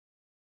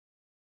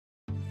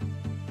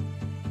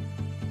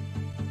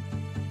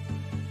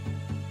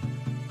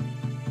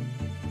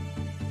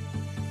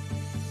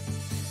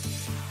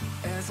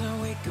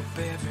I wake up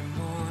every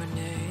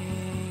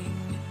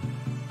morning,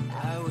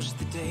 I wish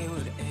the day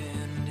would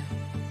end,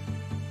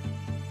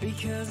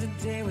 because a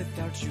day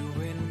without you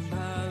in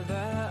my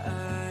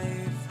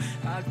life,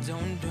 I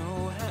don't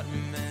know how to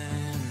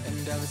mend.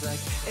 And I was like,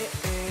 eh,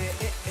 eh,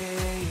 eh,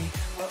 eh,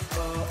 oh,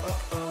 oh,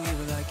 oh, oh. You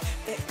were like,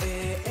 eh,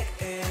 eh, eh,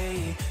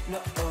 eh, no,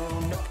 oh,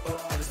 no,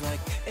 oh. I was like,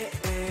 eh,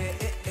 eh,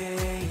 eh,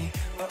 eh,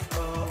 oh,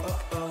 oh, oh,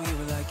 oh. You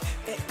were like,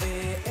 eh,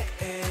 eh, eh,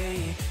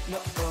 eh, no,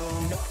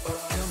 oh, no, oh.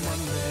 Come on,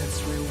 let's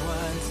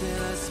rewind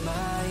till I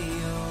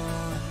smile.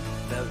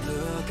 That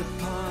look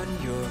upon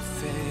your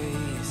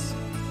face.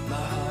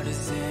 My heart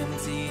is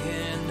empty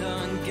and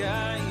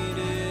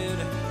unguided.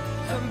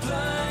 I'm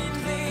blind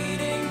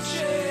leading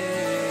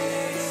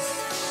chase.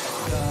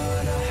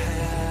 Thought I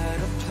had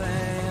a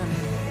plan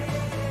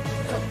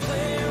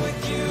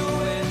with you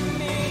and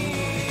me.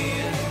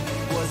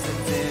 Was it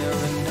there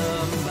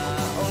enough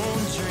my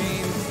own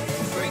dream,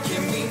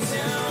 breaking me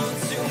down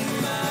to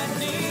my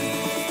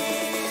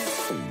knees?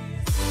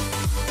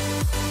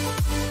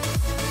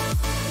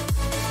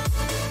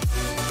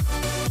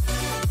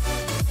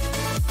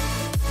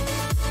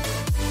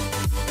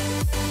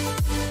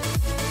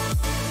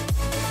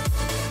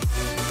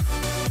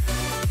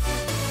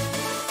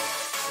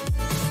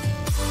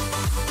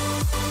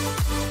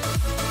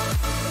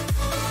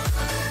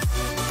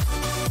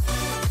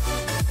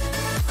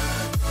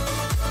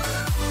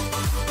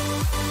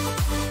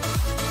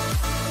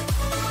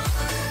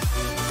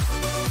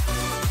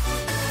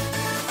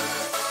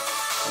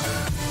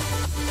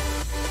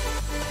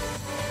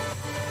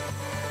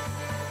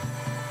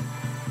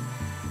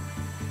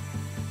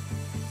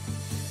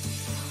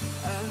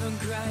 I look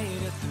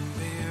right at the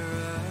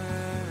mirror,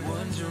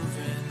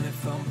 wondering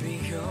if I'll be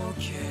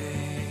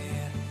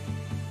okay.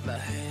 My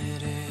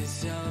head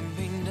is telling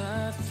me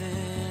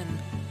nothing,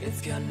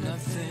 it's got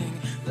nothing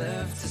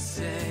left to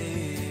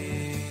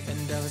say.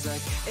 And I was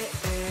like, eh,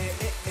 eh,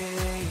 eh,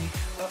 eh,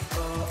 oh,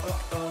 oh,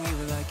 oh, oh. You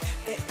were like,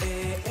 eh,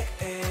 eh, eh,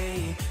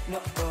 eh, no,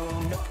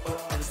 oh, no,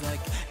 oh. I was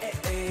like, eh,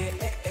 eh,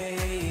 eh,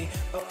 eh,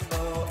 oh,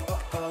 oh, oh,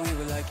 oh. You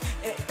were like,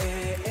 eh,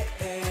 eh, eh,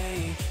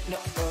 eh, no,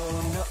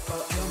 oh, no,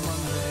 oh. Come on,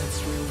 let's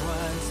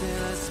rewind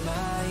till I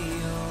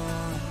smile.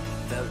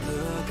 That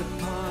look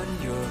upon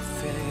your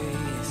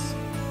face.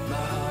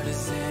 My heart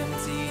is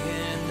empty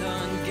and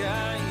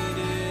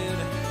unguided.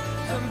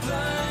 I'm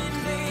blind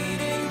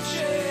leading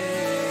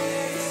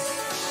chase.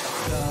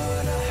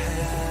 Thought I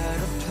had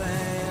a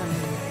plan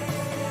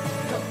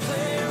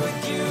with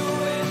you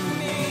and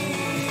me.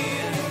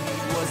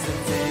 Was it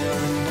there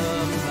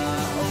enough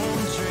my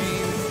own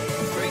dream,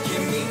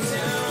 breaking me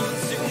down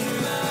to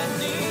my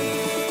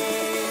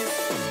knees?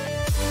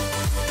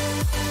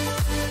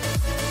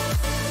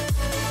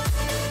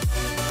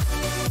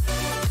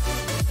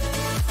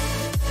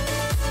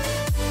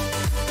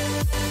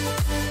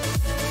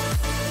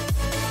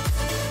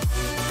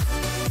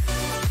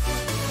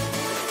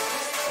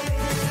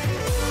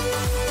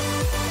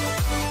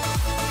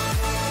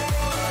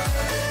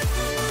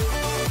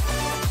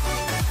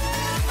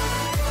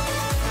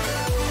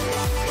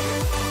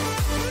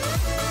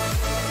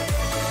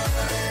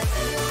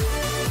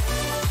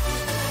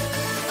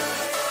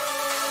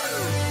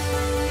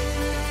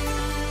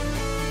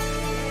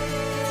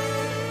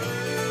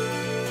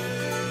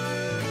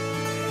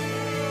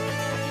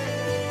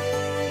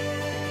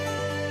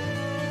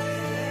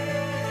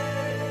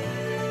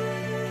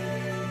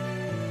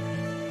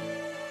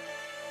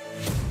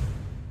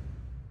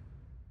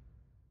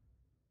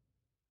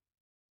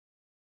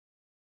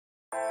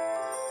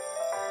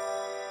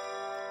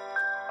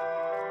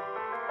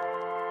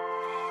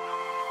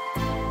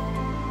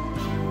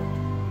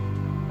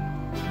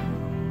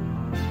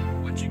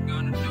 What you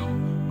gonna do?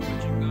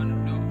 What you gonna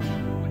do?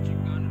 What you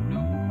gonna do?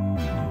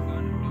 What you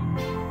gonna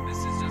do? This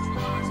is just for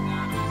us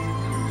now.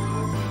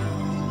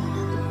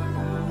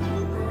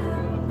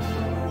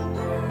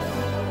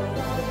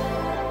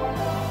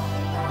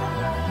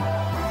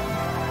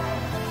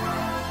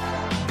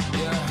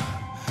 Yeah,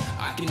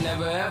 I can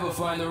never ever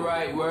find the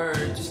right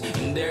words,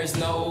 and there's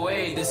no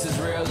way this is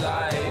real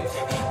life.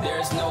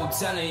 There's no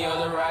telling you're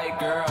the right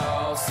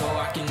girl, so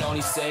I can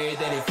only say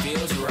that it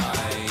feels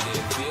right.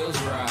 It feels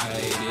right.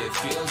 It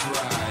feels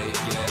right.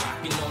 Yeah,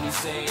 I can only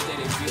say that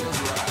it feels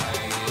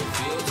right. It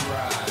feels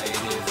right.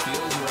 It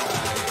feels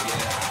right.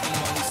 Yeah, I can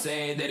only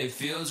say that it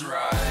feels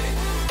right.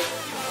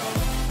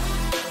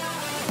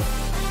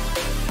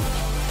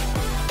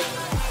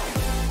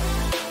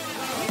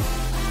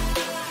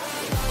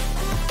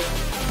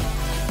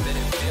 That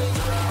it feels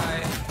right.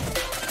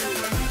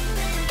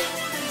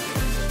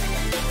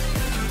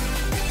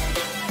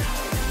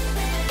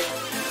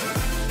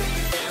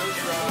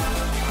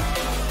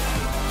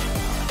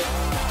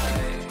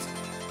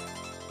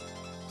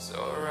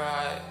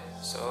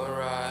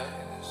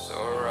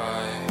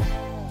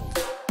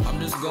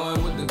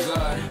 Going with the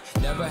gut,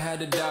 never had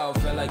to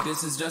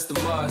this is just a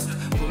must.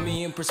 Put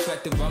me in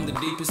perspective, I'm the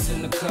deepest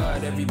in the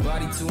cut.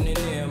 Everybody tuning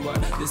in, but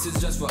this is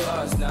just for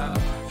us now.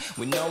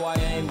 We know I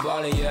ain't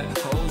ballin' yet.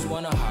 Hoes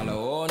wanna holler,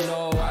 oh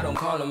no, I don't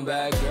call them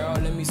back. Girl,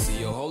 let me see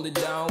you hold it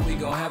down, we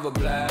gon' have a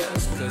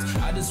blast. Cause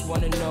I just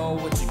wanna know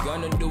what you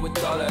gonna do with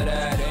all of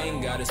that.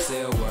 Ain't gotta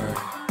say a word,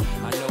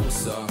 I know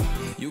what's up.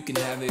 You can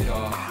have it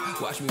all,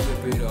 watch me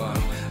rip it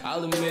off.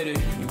 I'll admit it,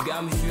 you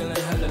got me feeling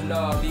hella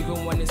love.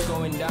 Even when it's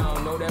going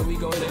down, know that we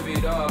gon' live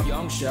it up.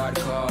 Young shot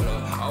caller,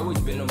 always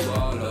been a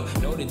baller.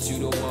 Know that you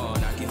the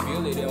one, I can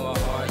feel it in my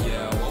heart.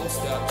 Yeah, I won't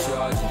stop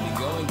charging, we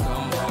going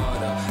come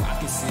harder. I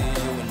can see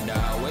you and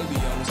I, way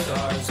beyond the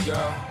stars,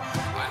 girl.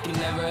 I can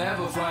never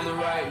ever find the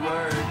right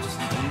words,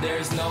 and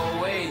there's no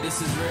way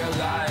this is real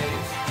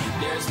life.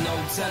 There's no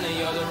telling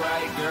you're the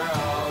right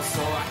girl,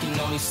 so I can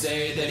only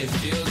say that it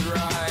feels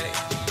right.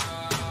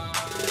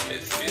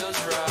 It feels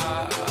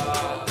right,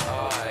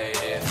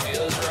 it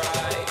feels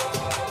right,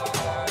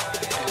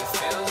 it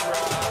feels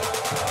right.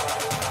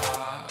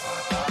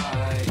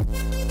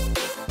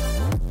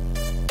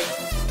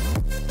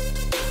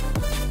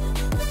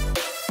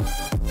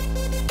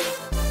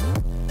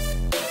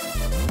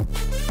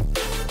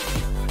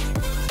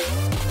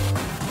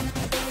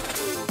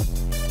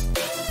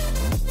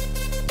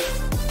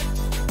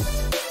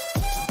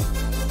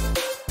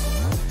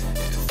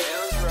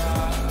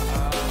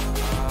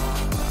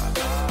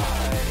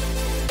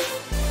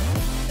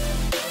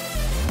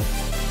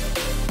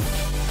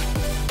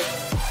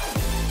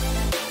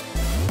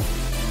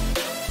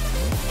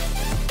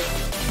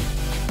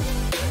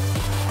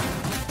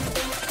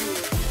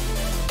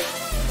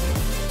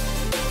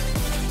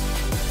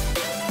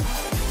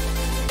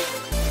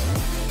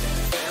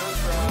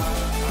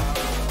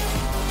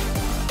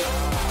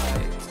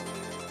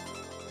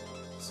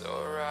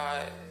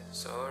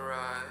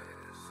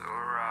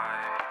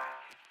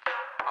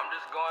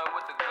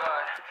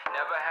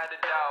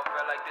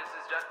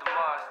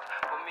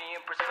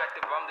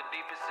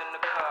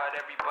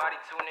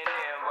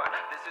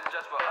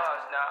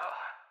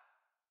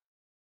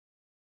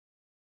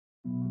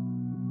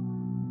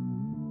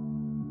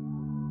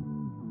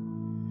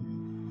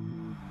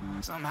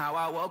 Somehow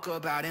I woke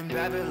up out in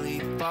Beverly,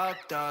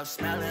 fucked up,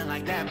 smelling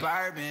like that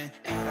bourbon,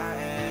 and I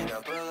end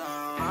up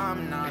alone.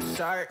 I'm not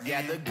certain.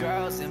 Yeah, the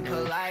girls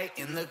impolite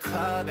in the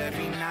club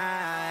every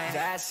night.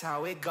 That's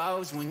how it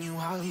goes when you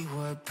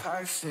Hollywood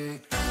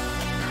perfect.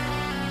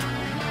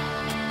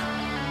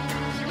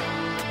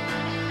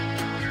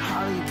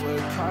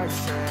 Hollywood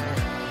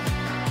perfect.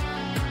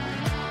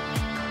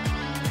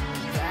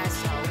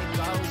 That's how it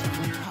goes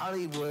when you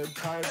Hollywood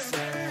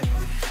perfect.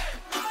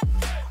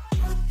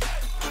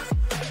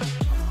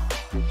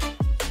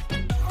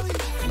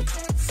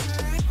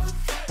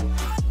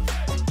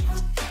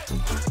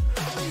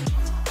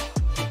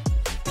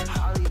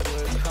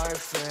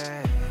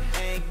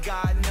 Ain't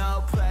got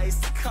no place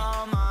to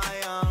call my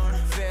own.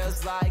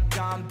 Feels like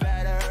I'm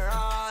better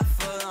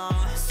off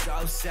alone.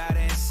 So sad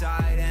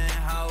inside and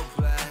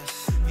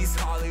hopeless. These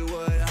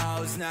Hollywood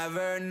hoes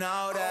never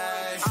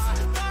notice.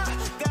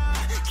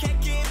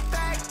 Can't get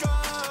back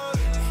on.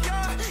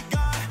 Girl,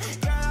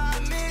 I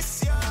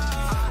miss you.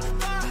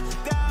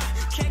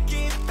 Can't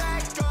get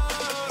back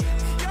on.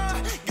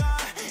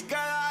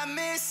 Girl, I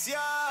miss you.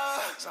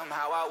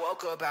 Somehow I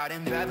woke up out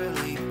in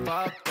Beverly,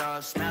 fucked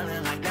up,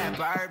 smelling like that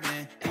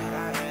bourbon, and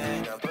I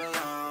end up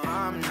alone.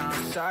 I'm not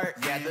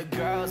certain. Yeah, the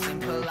girls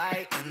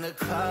impolite in the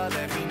club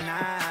every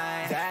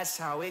night. That's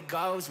how it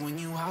goes when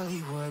you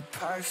Hollywood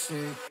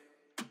perfect.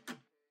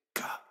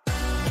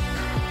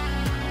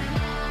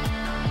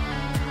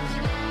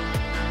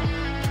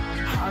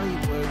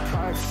 Hollywood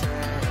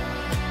perfect.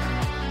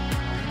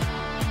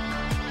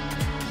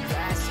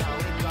 That's how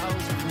it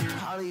goes when you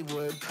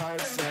Hollywood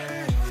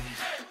perfect.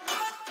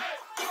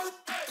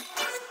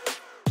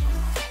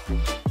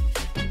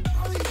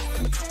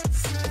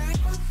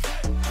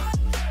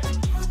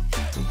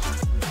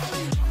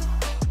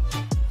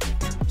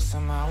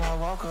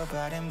 Woke up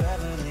out in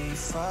Beverly,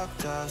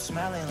 fucked up,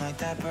 smelling like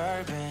that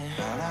bourbon,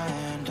 and I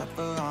end up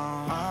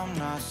alone. I'm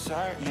not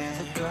certain. Yeah,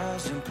 the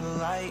girls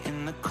impolite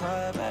in the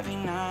club every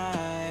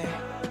night.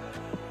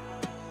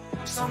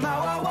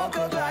 Somehow I woke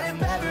up out in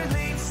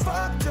Beverly,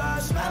 fucked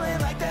up, smelling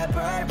like that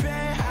bourbon,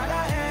 and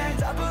I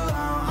end up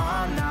alone.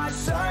 I'm not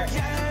certain.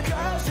 Yeah, the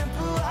girls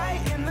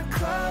impolite in the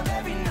club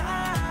every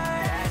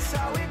night. That's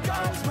how it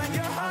goes when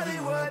you're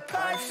Hollywood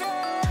perfect.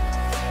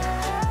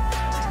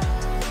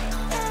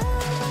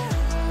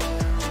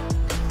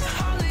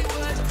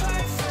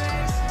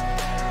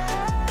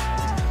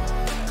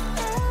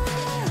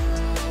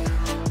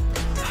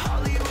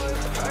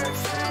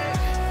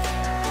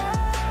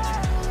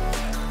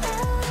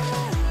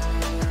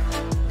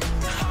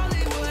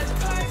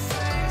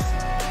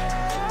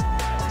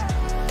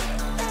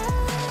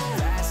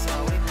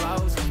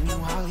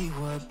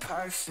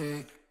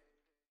 Perfect.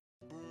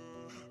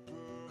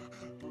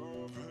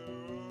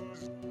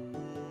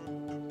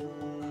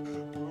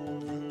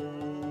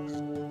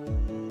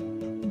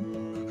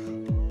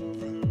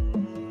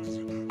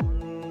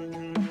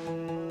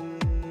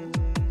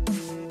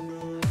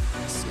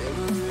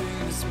 Savoring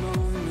this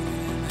moment.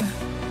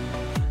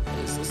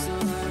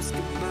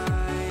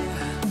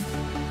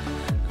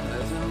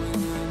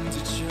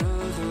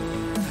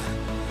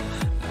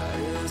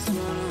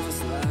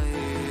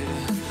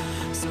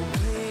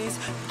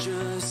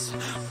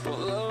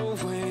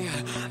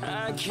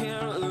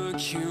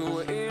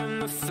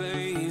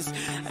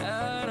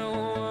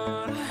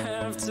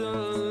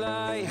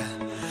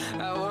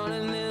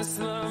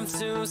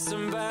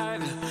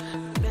 survive.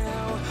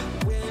 Now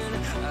when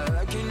I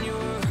look in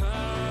your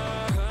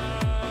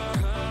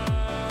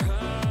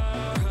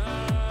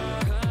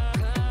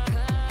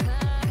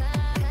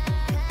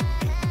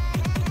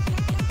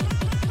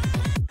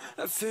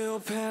I feel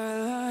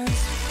paralyzed.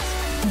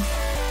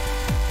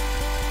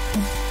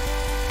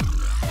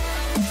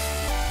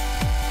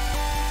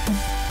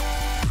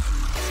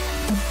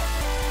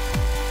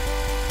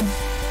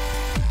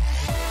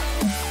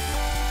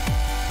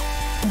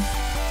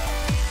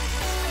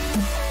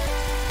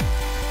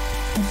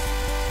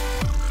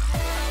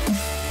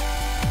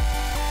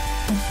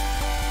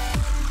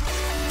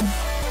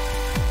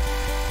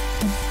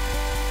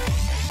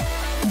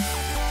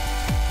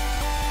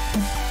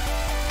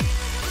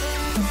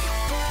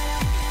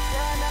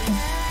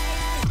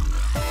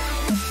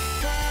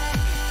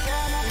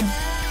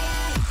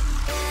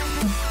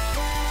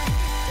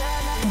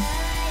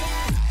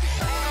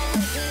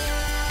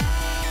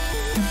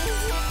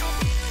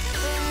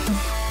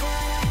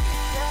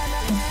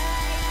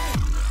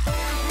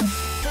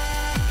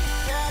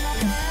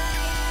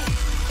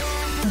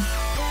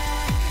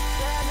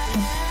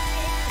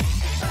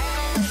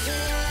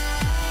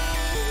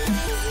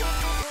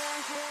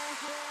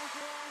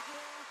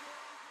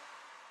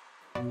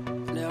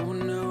 Now I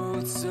know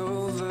it's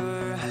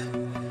over.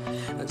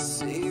 I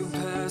see you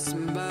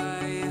passing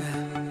by,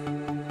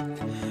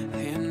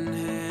 hand in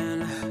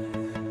hand,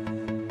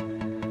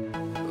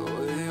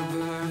 with your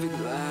perfect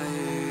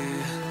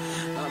light.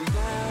 My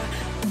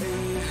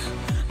body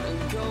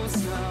goes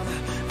up,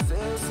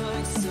 feels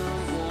like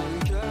someone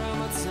cut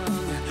my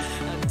tongue.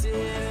 I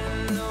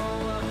didn't know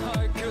my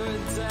heart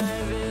could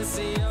die this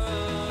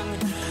young.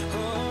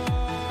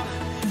 Oh,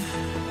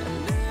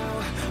 now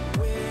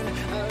when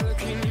I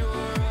look in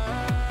your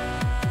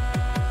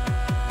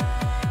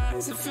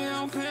eyes, I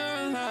feel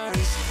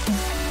paralyzed.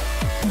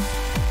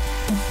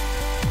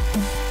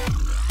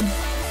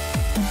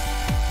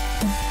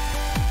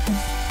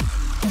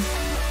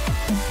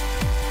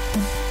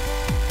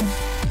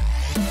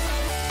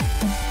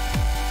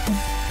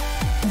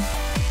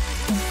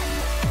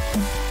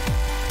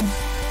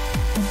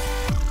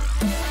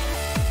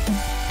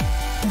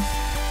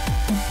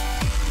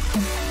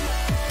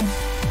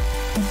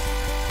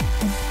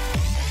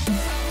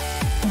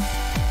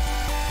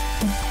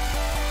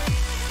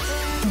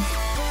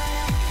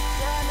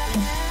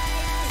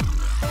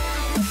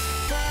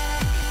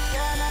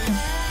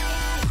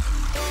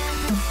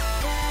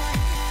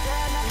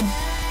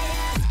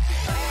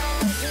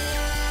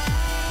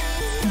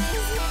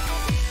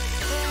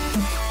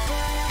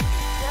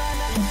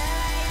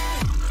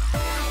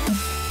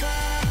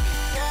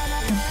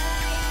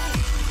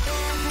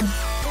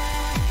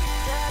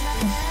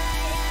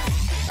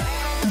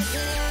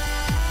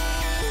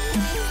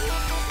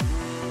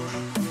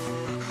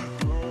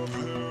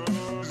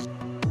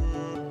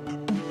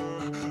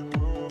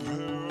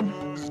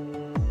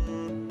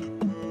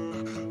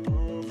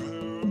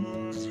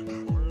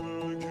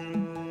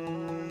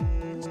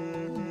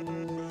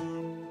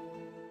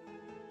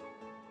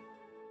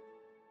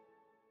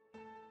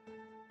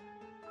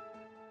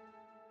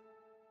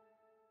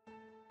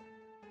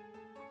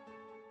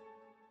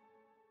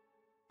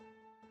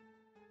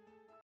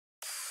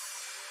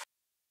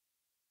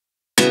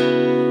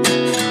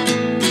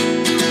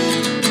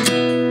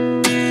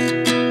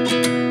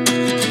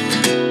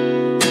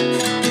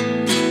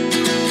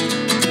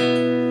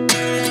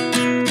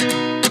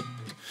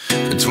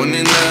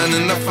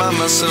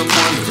 Myself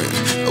wondering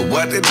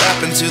what did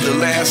happen to the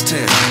last 10.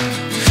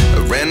 I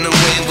ran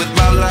away with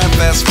my life,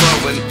 fast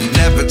forward,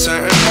 never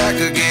turn back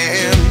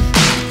again.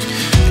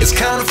 It's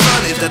kind of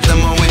funny that the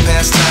more we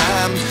pass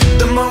time,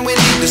 the more we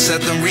need to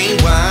set them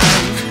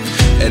rewind.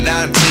 And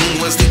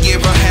 19 was the year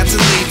I had to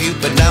leave you,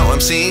 but now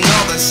I'm seeing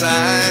all the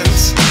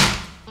signs.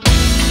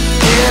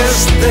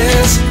 Is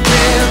this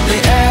really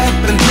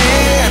happening?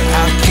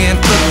 I can't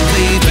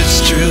believe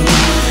it's true.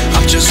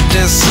 I'm just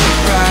as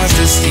surprised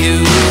as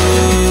you.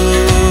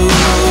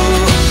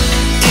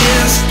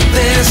 Is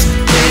this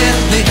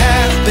really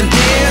happening?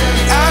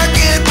 I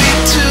can't be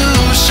too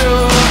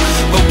sure,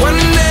 but one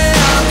day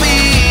I'll be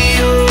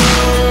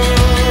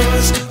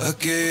yours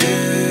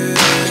again.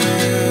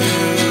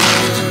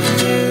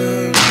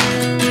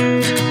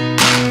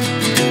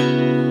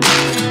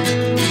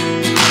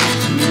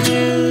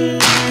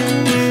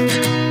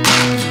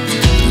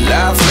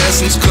 Life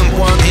lessons come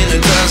one in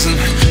a dozen,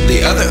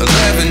 the other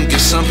 11 get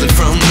something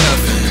from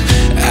nothing.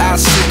 I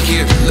sit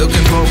here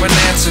looking for an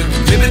answer.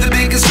 Maybe the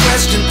biggest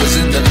question was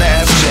in the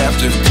last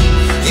chapter.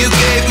 You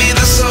gave me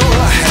the soul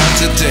I have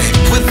today.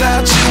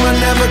 Without you I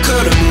never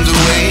could have moved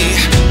away.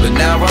 But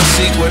now I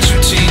see what you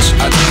teach.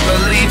 I do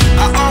believe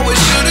I always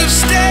should have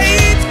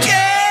stayed.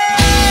 Yeah.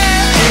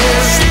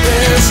 Is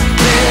this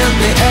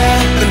really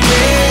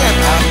happening?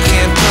 I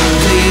can't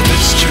believe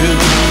it's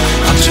true.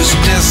 I'm just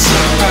as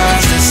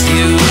surprised as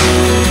you.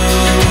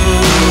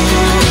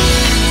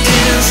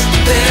 Is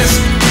this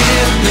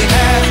really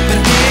happening?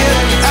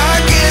 I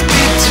can't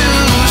be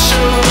too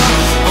sure,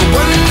 but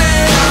one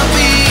day I'll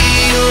be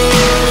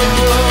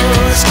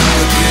yours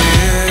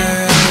again.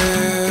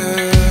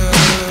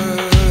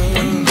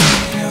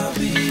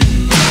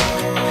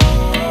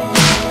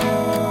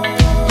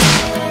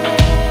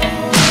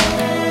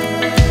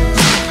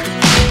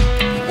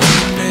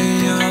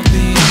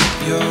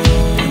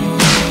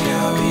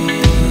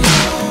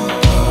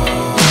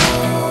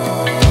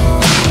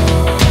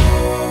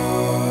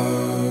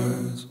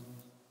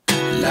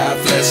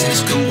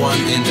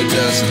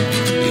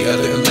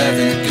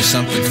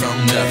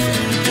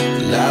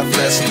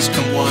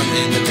 come 1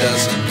 in a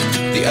dozen.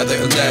 The other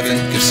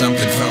 11 give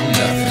something from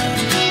nothing.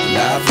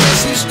 Life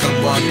lessons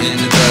come 1 in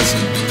a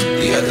dozen.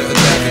 The other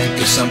 11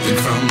 give something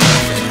from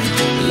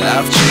nothing.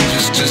 Life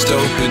changes just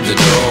open the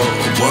door.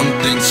 One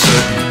thing's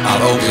certain,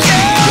 I'll always be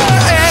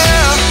yours.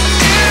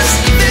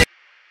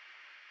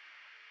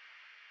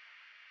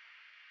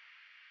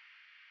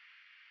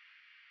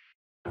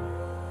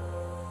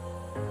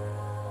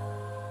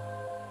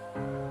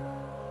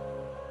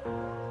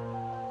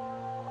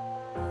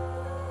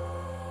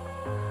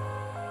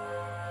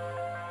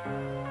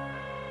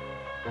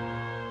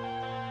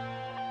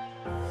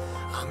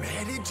 I'm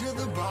headed to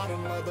the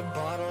bottom of the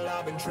bottle.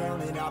 I've been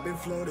drowning, I've been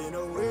floating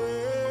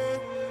away.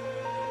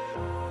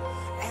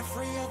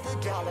 Every other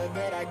dollar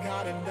that I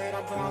got in bed,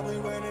 I probably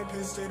went and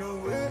pissed it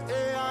away.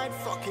 I ain't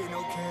fucking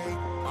okay,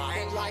 I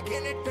ain't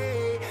liking it,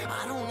 day.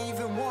 I don't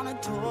even wanna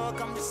talk,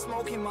 I'm just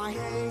smoking my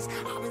haze.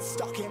 I've been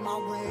stuck in my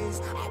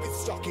ways, I've been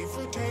stuck in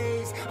for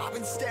days. I've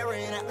been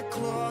staring at the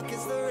clock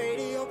as the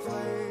radio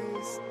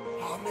plays.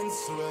 I'm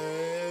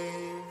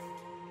enslaved.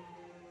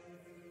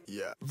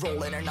 Yeah.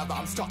 Rolling another,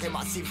 I'm stuck in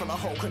my seat for the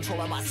whole control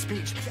of my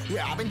speech.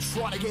 Yeah, I've been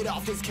trying to get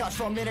off this couch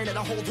for a minute and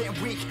a whole damn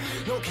week.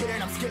 No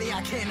kidding, I'm skinny,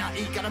 I cannot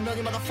eat. Got a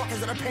million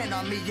motherfuckers that depend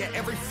on me. Yeah,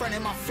 every friend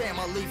in my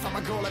family. From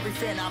a girl, every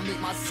fan I meet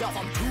myself.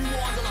 I'm too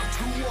on till I'm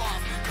too off.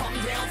 Come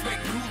down to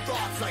make new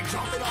thoughts, like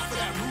jumping off of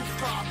that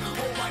rooftop.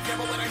 Oh my god,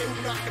 but when I do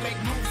not to make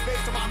moves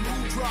based on my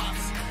mood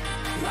drops.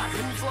 Like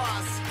who's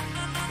lost?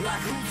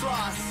 Like who's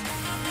lost?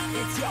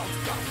 It's yo,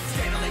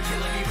 steadily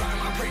killing me,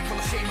 running my brain full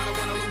of shame. I don't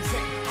wanna lose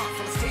it.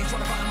 Full of stage,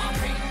 trying to find my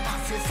pain.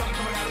 I see the sun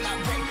coming out of that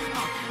rain.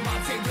 My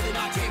day really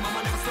not tame.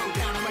 I'ma never slow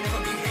down. I'ma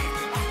never behave.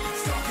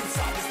 Stuck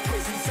inside this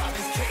prison, inside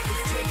this cage.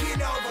 It's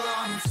taking over.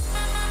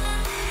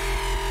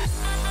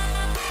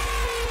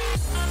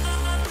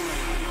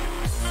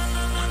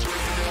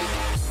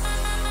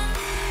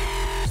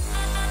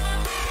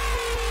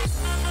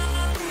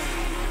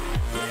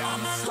 Yeah,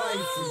 I'm a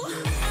slave for you.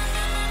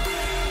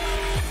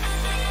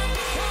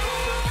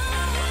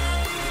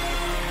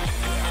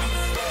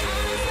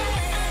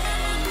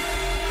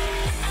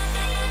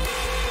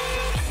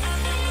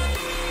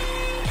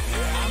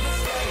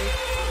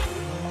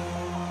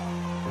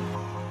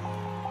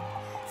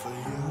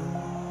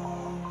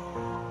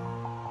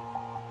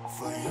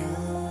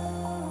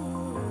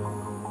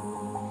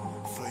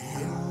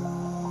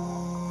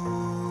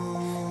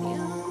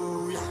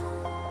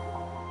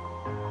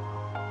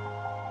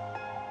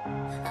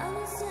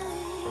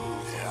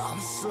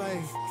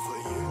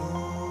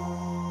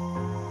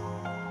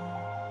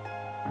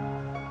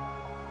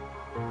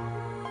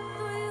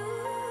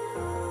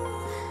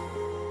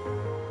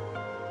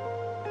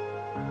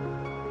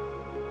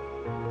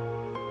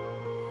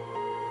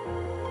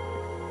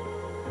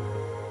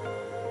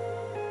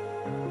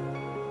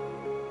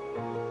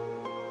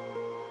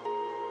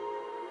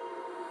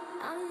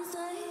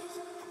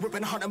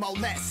 Ripping harder, more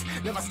less.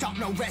 Never stop,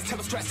 no rest. Till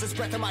the stress is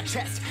breath in my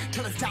chest.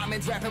 Till it's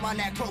diamonds wrapping my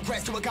neck.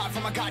 Progress to a god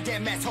from a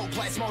goddamn mess.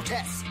 Hopeless, more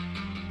tests.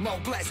 More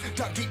blessed.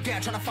 Dug deep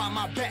down trying to find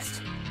my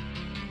best.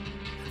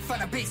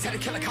 Find a beast, had to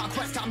kill a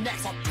conquest. I'm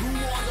next. I'm too on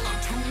till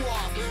I'm too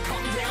off.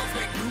 Come down,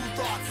 make new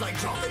thoughts. Like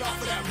jumping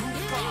off of that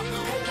rooftop.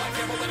 Oh my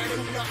god, but when I do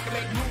not to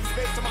make moves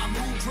based on my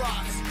mood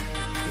drops.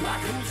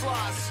 Like who's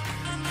lost?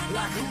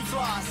 Like who's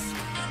lost?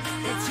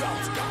 It's yo,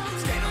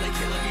 steadily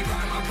killing me,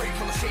 running my brain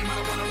full of shame. I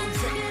don't wanna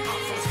lose it.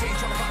 I'm full of stage,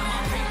 trying to find my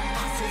pain.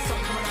 I see the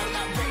sun coming out of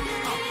that rain.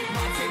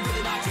 My day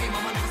really not tame.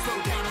 I'ma never slow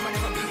down. I'ma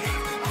never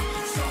behave.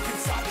 Stuck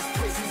inside this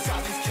prison,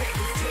 inside this cage.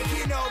 It's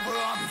taking over.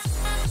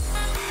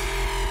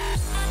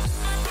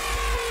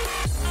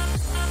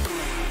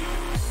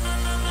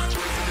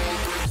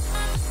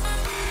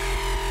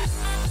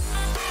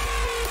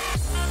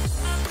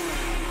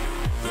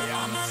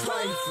 Yeah, I'm a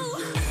slave for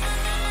you.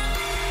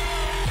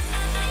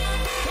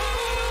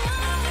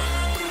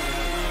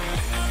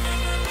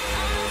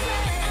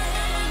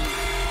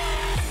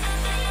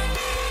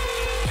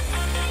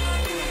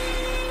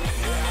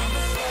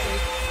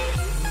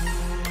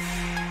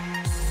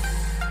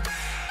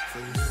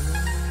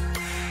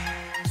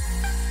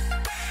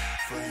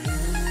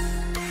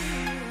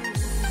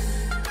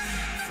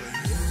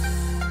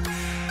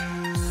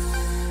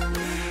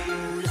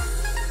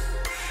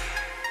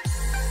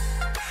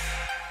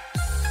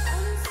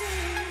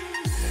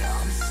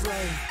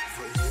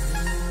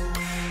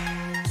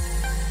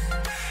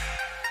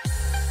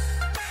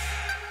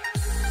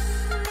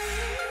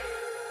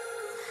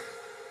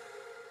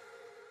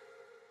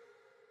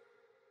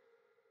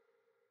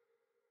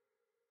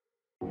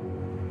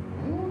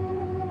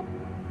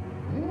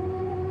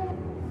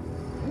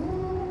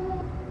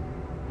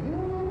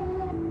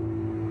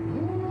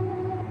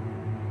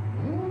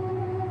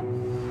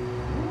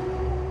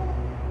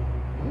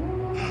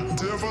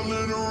 Devil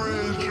in a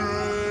red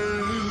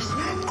dress,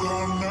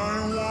 call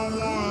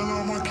 911,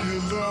 I'm a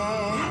killer.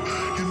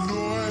 You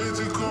know I hate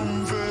to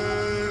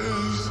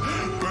confess.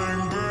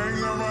 Bang bang,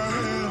 got my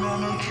hand on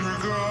the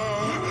trigger.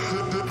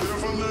 The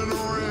devil in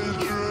a red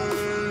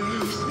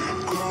dress,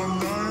 call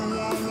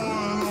 911,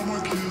 I'm a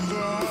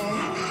killer.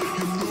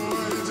 You know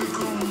I hate to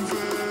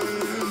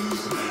confess.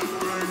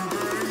 Bang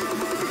bang.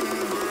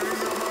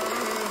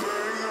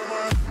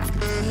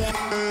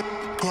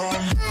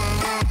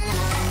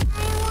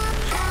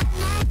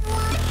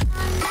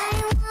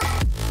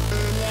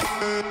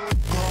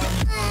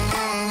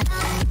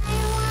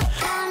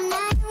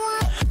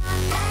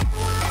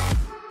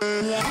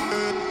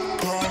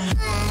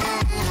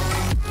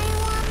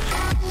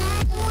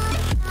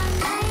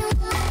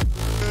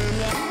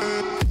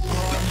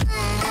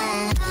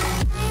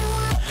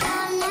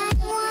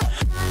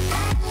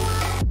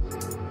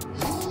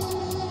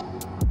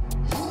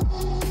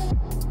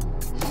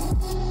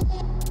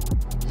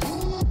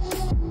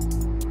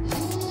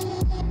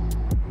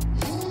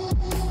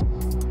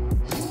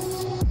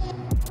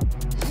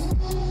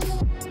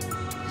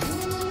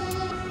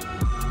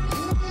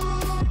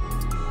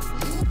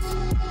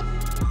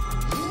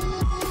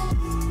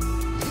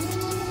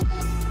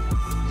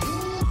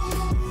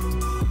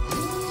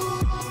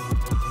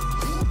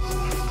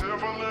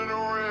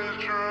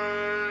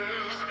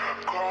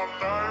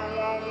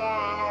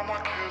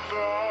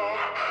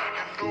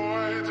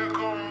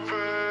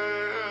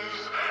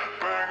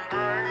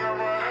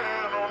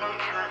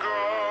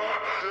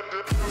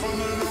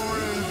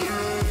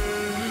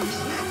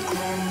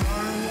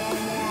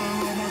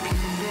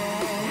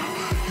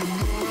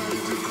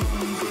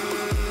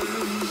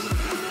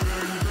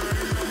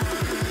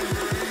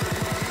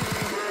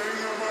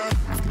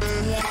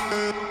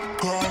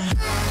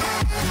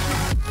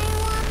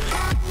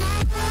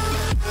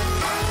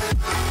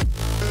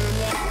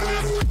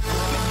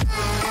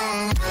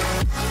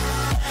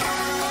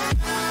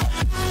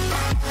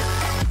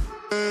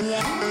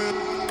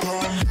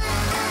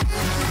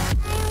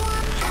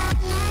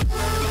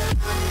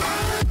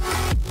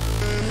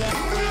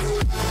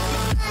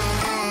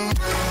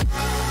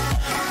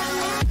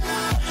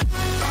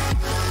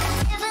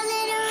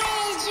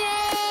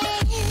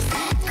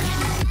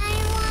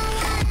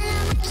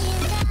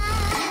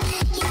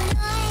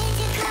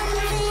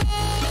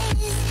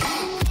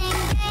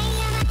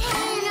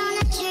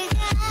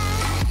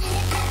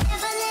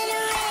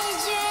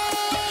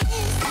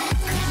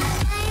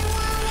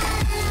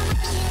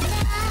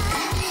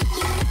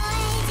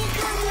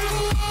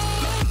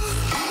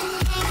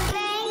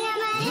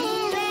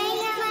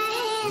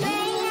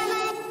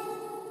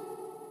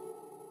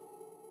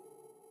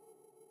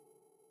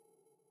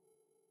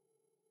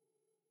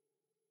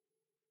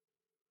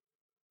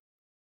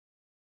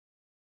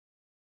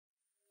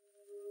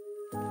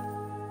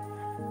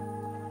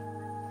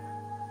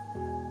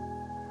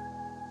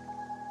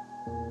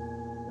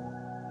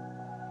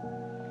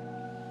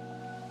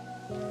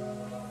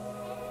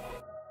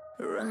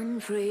 Run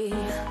free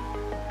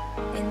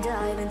and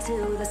dive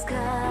into the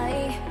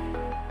sky.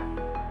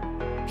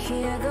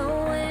 Hear the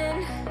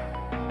wind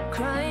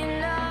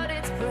crying out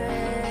its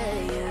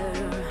prayer.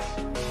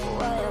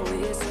 Why are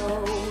we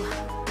so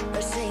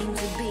ashamed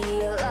to be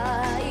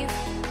alive?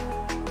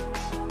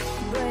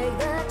 Break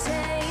the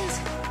chains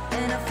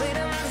and our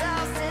freedom's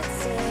ours to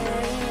take.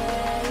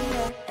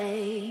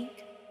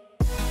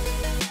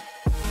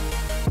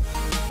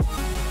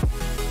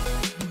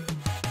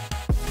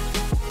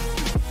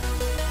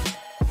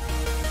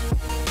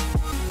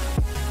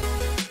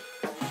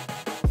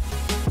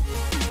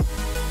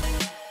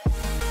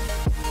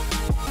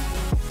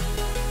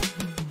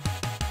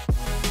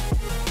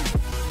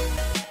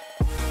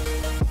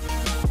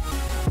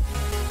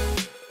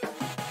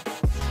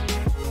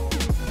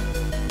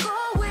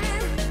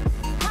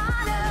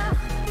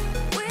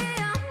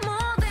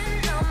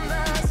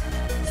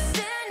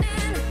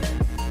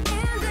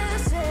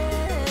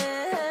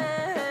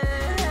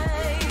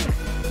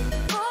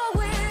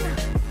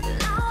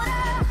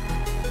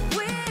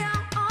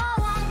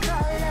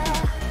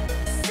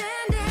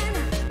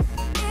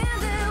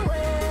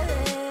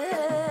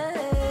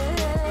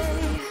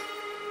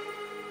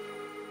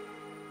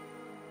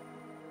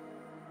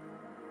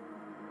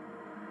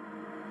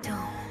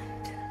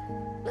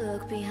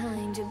 Look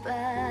behind your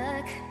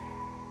back.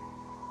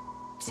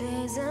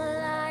 Chase a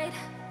light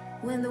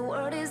when the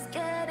world is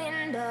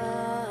getting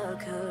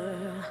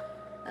darker.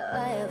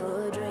 I have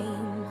a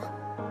dream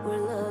where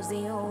love's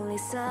the only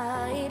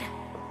side.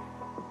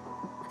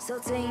 So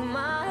take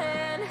my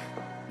hand,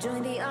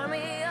 join the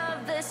army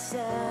of the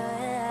shadows.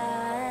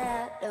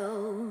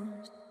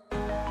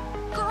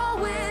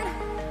 Going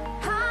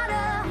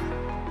harder,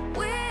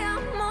 we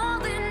are more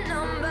than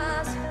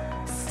numbers.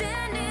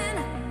 Standing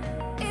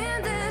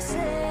in the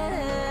shade.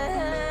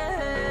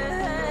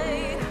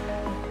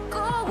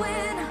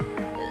 Going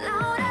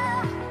louder,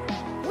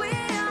 we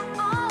are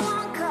all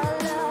one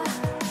color.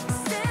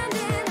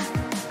 Standing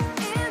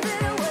in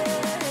the way.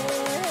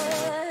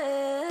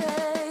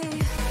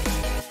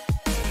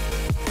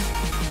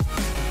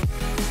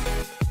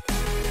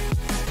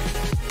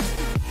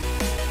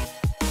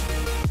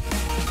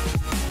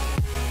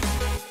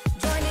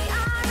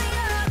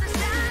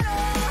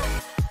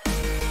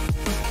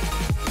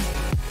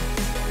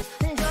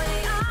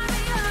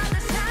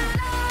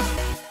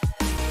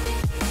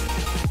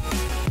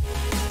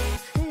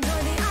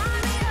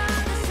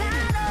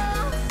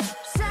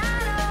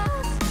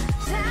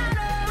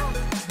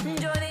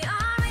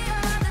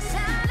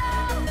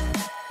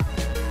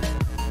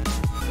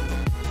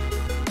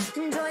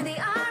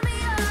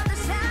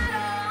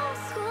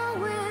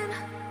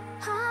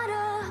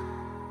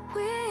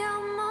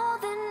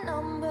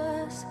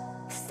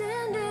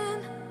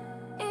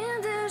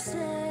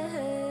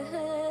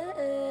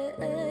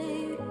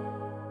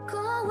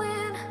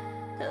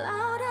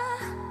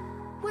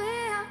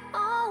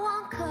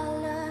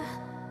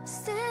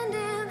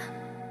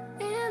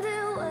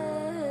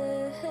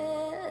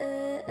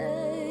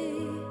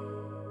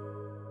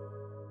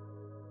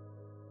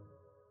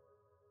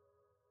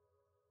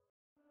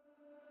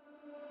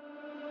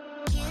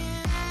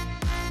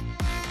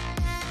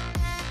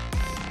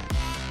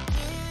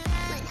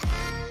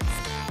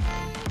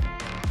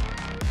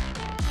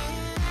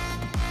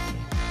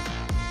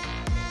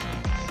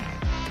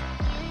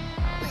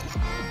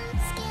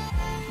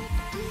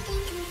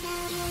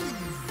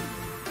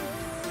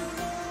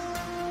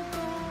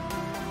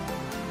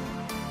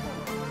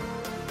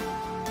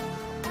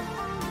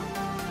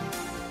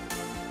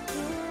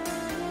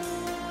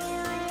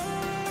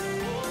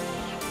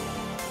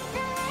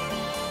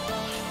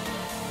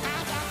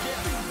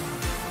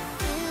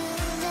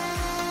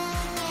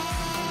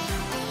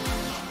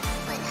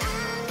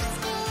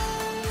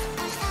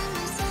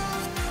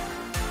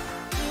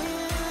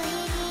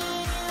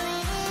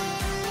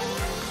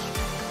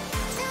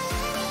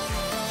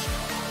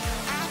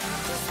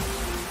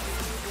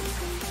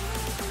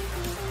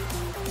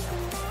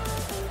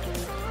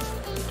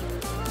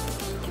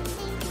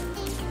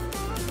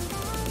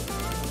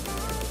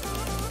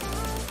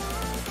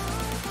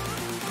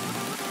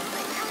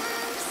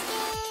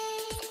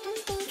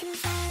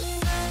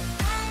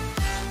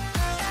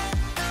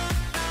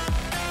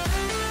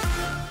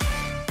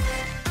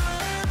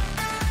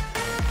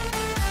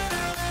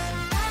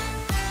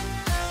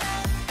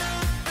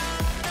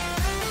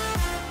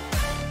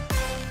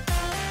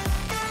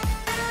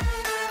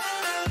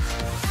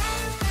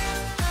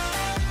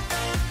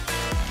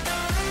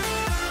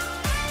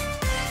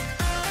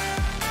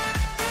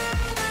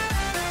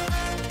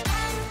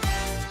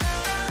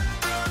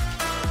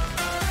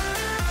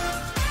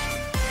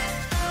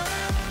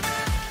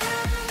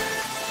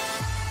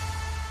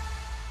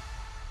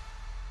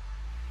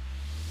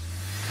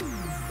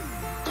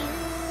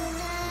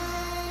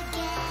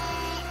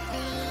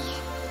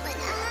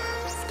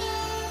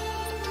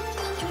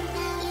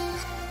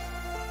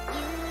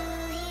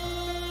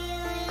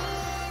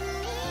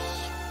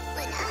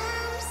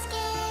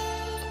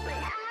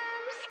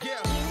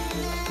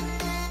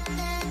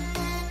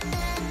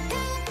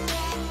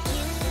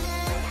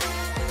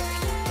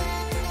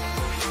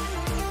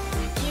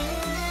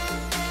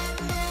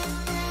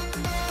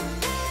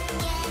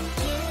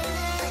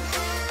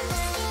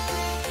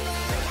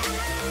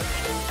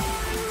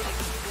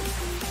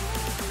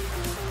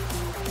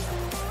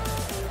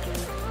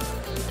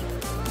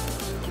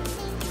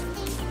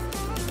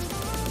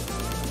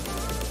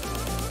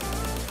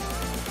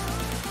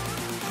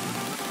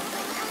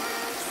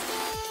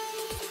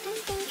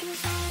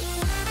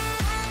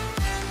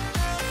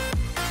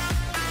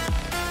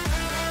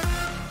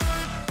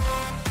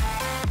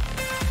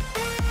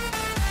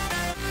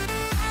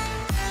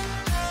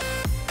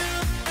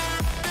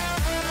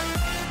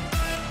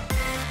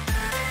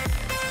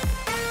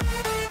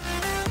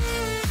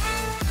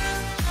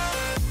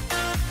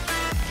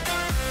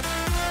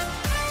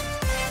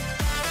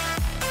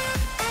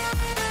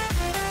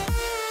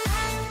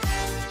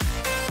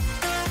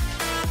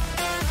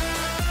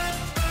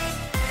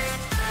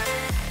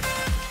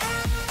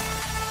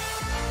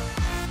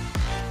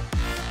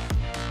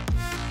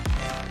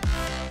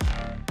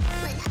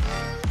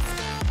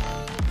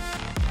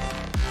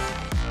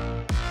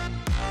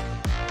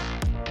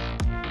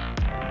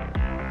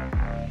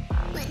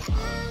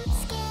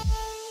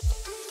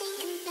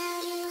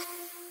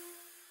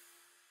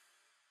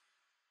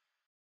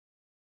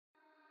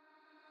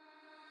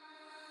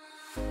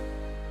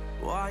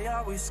 Why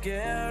are we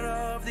scared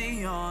of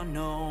the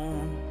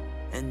unknown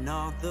and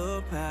not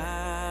the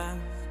past?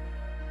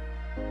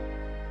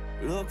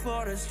 Look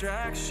for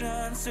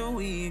distractions so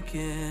we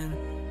can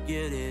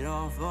get it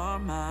off our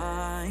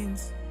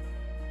minds.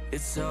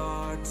 It's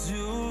hard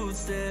to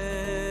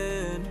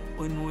stand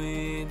when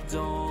we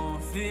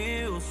don't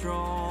feel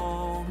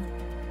strong.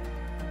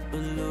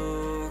 But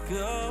look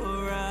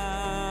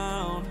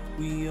around,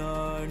 we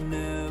are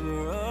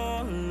never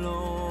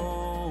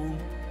alone.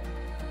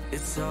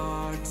 It's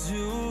hard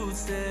to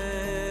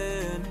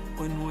stand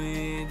when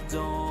we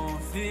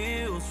don't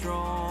feel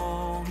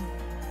strong.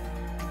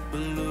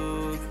 But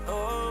look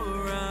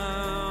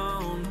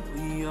around,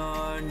 we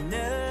are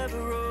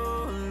never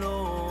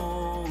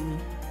alone.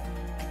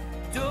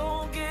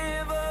 Don't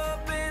give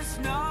up, it's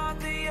not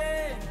the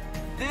end.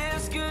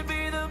 This could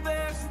be the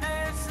best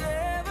that's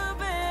ever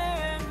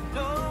been.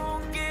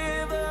 Don't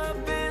give up,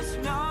 it's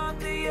not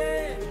the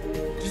end.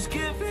 Just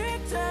give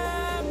it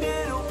time,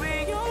 it'll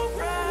be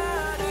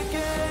alright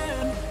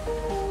again.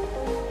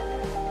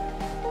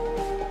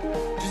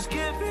 Just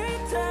give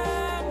it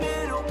time,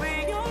 it'll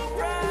be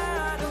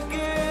alright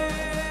again.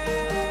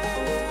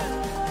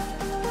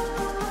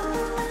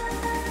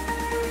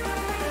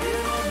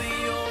 It'll be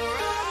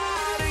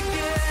alright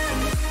again.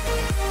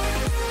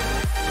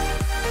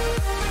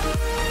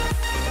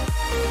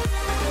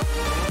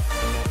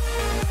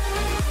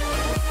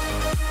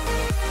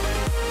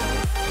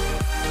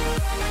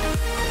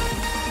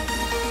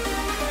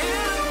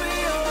 It'll be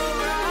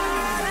alright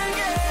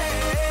again.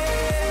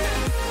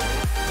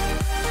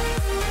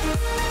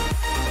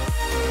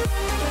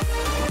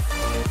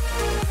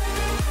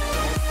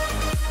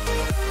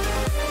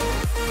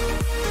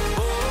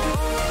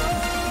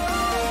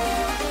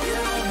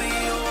 It'll be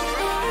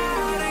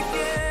alright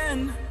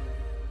again.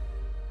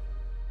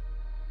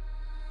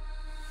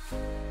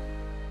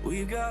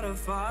 We've got a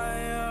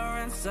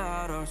fire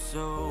inside our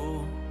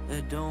soul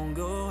that don't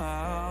go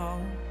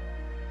out.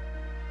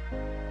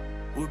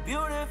 We're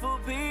beautiful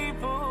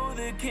people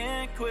that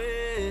can't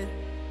quit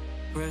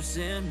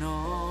pressing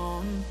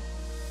on.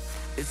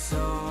 It's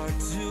hard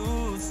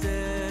to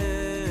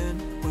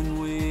stand when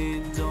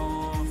we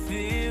don't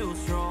feel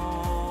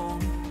strong.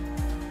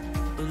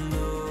 But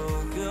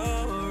look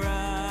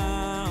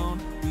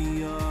around,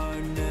 we are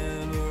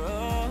never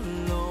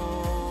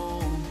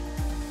alone.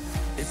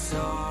 It's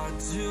hard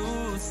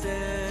to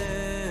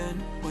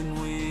stand when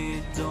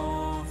we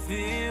don't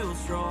feel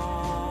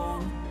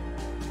strong.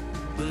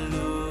 But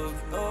look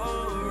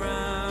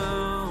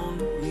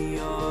around, we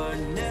are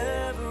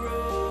never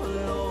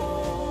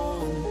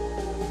alone.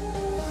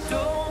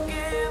 Don't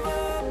give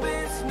up,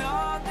 it's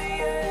not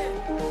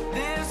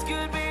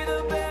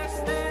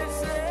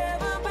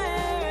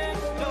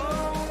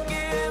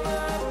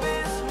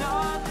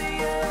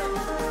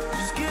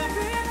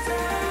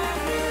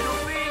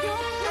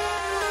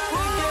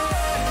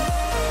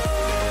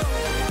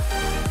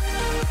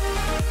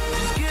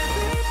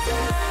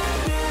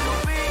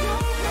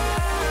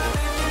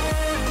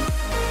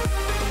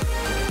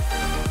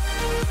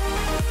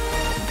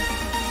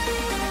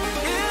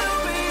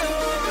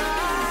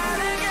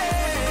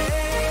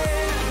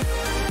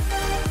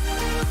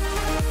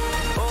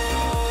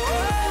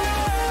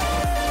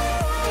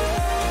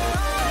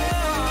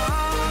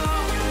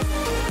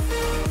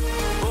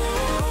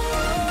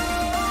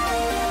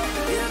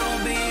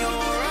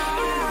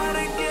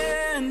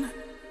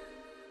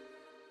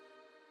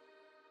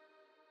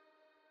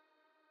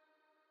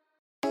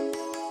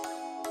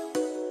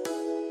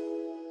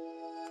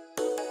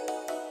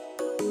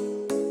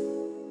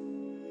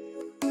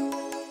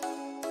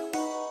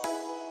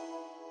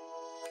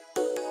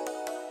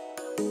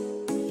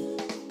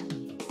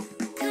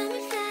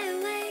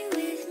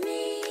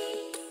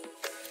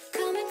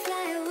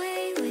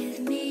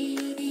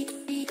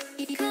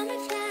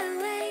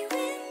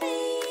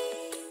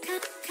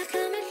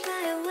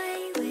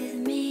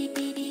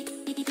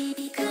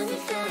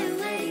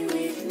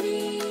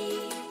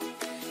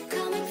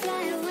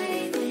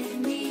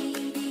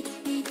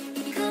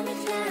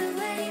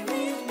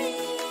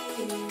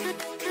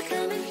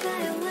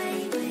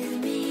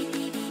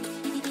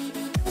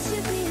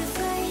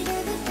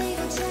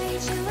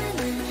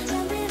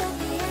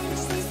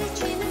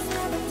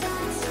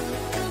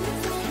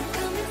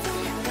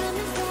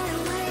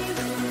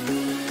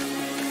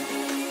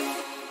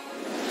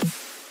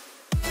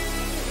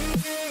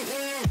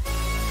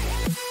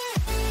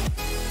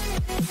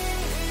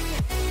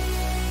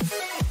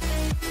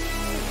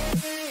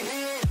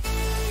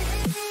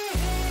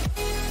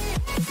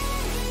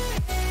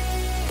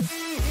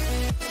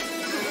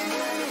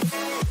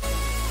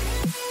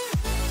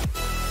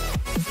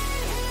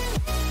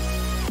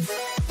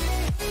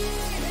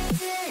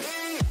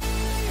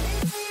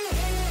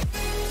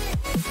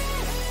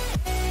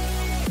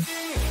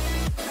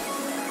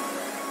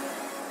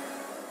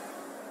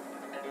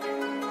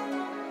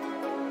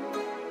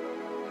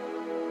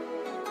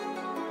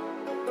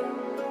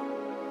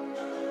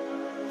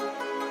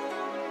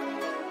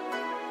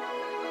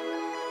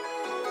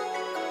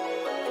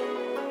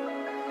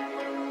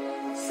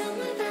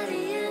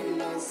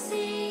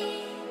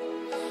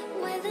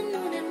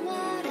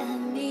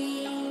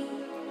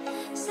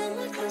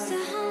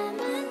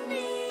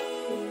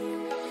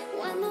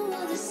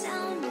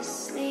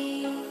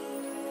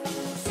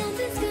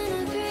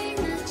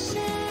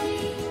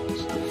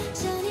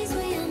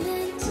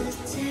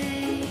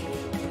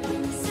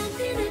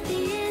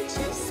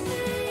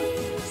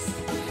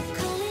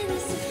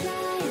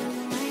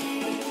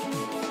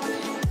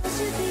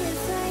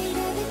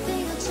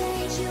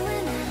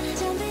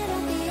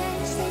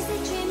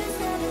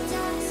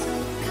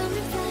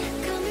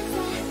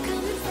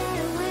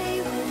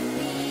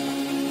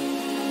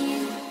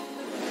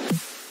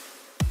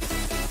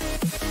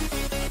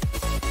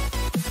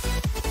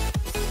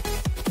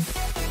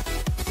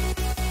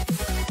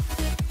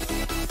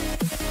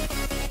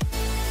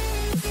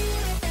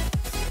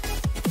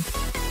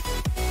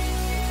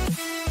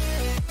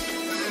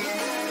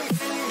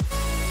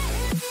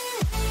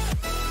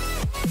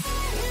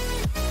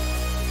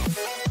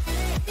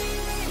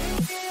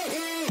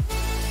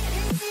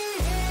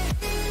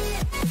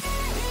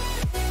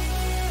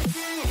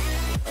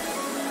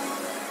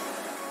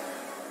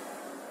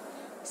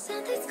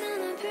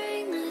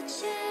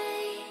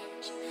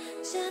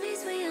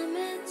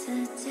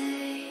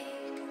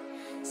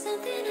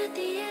something at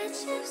the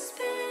edge of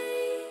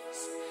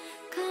space,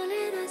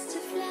 calling us to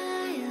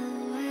fly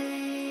away.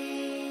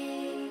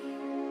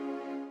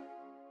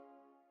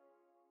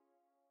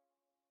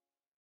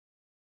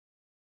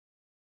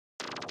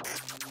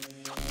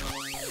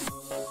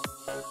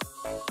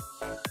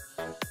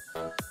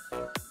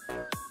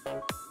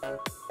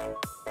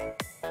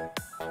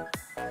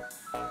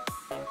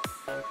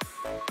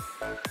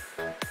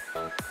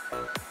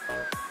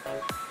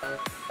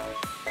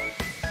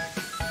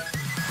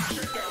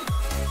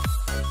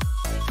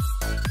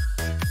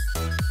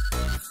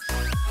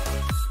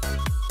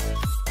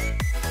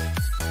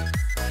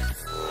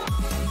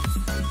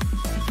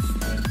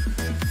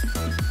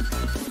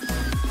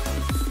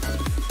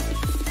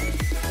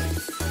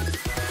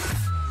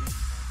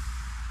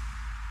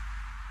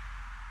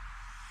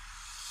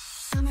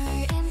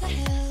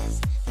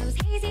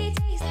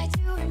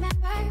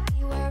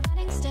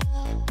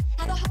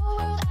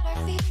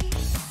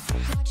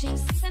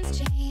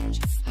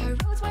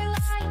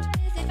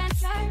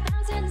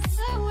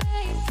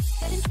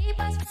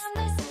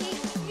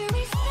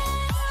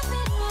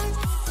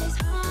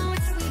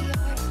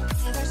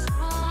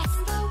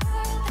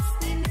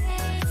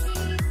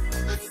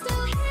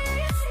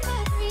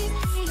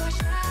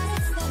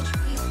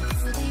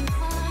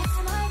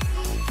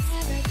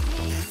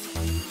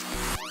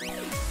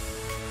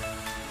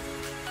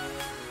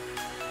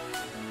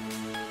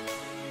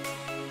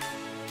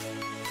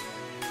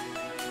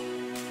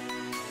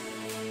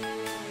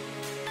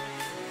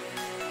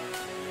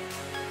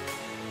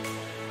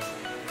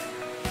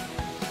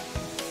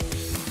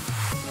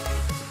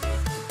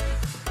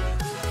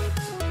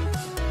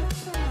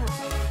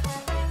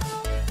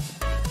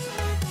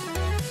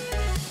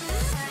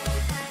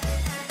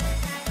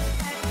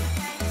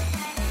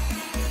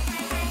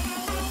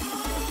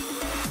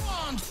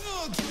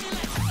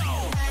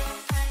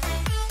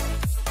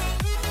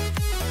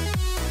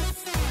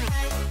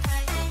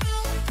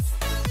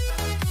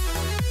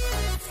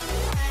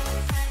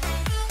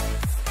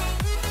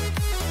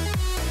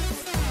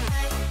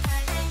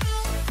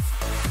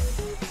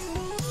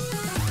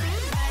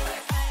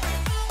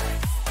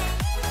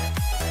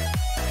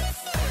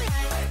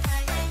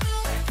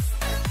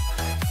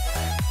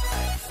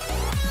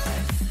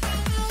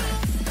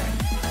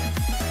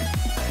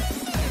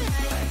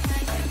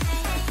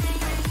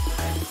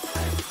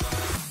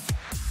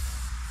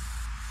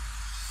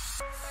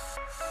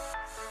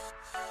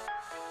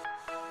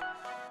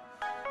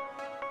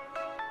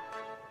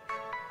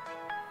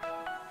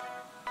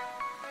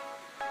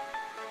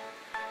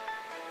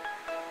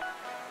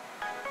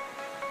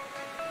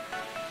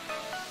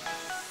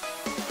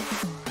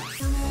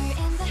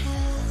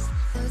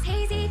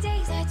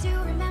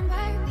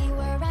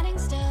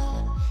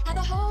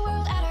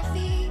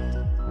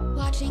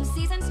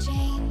 Seasons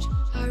change,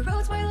 our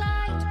roads were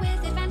lined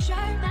with adventure,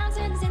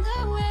 mountains in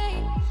the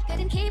way,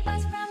 couldn't keep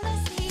us from the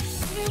sea.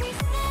 Here we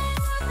stand,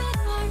 open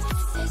arms,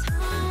 this is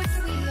home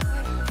where we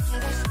are,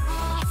 together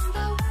small in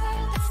the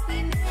world that we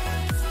made.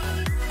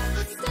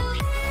 I'm still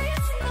here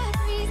in the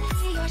breeze,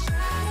 see your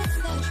shadow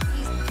in the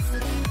trees,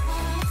 holding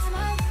on,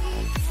 memory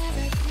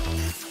never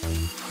fades.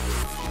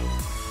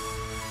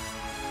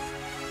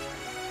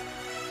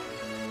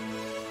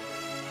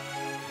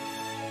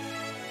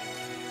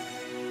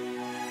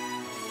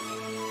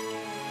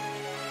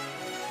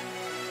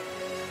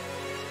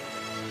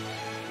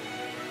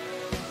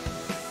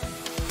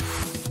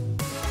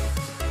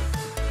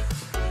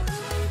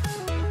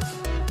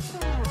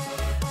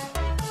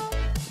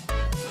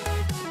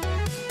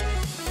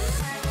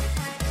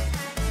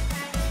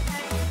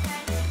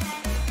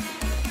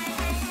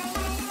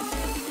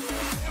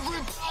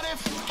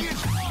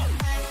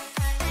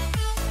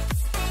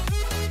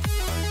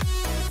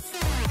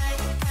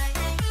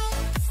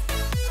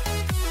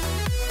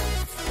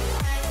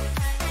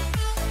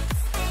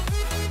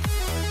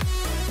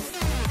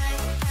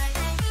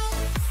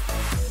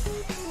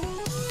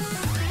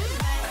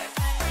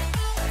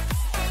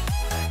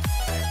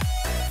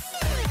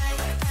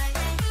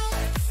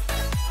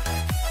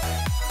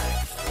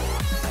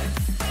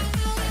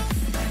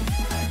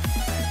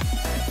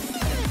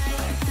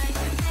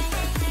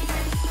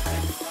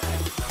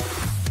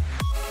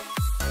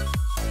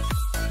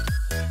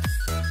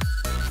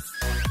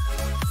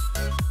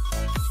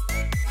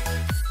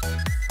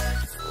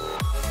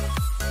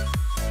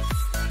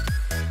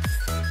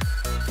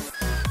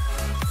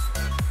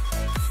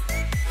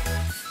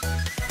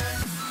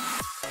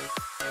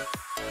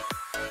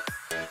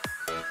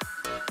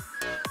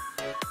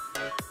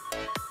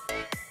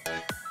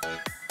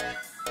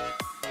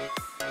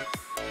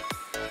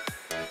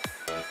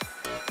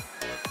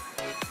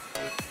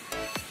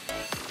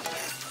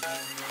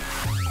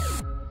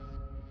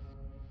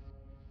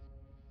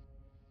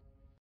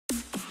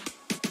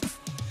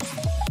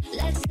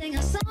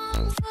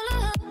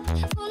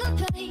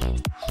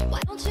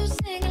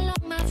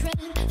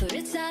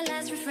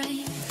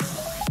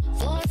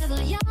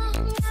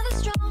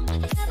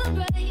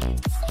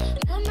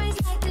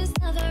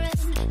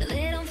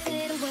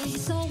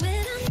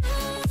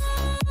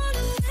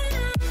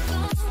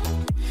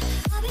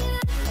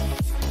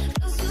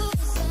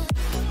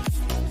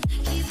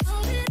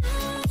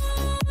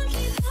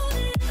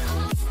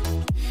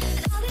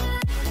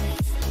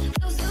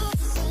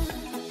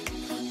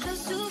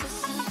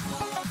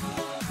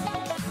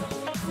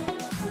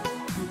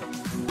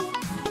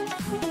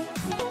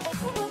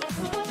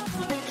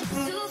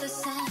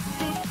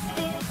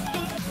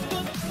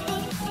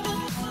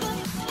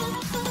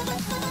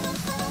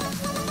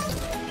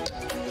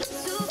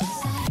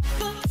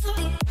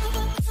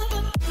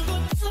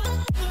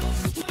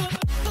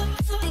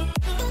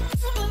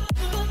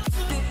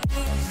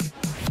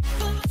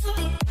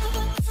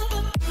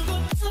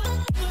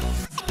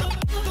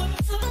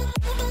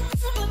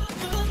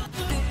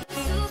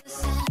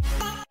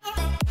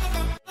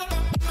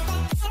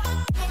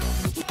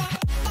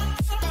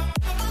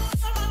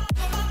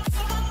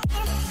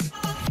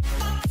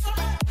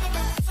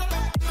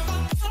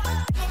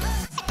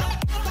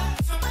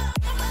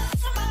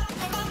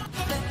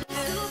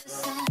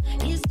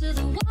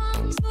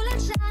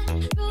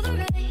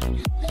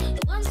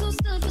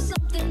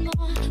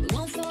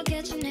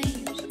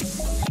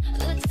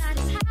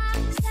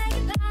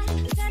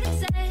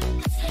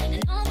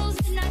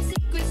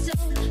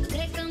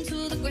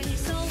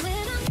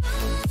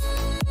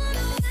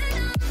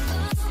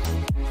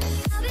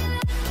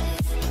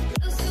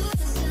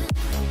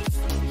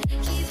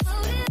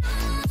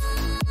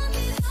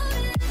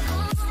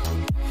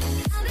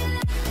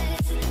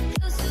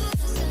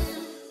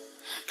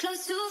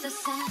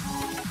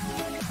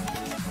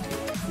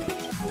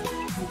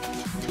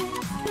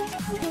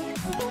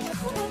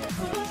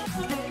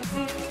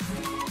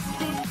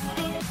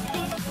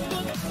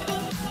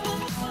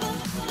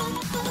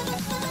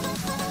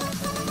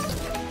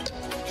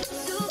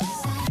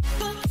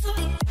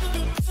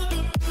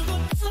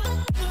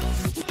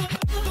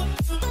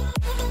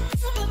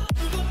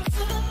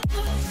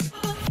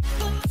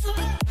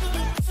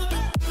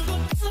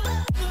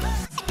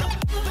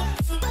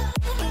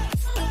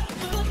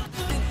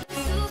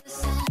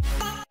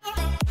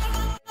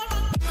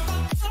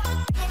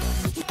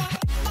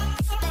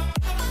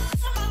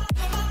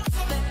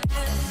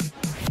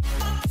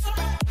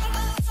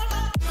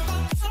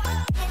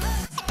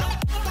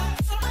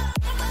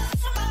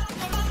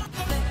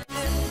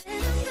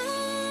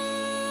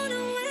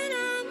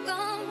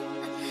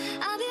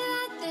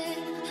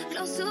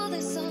 close to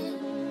the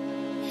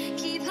sun.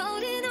 Keep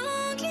holding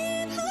on,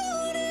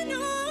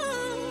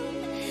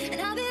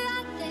 and I'll be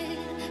right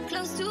there,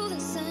 close to the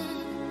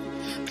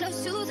sun,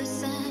 close to the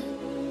sun.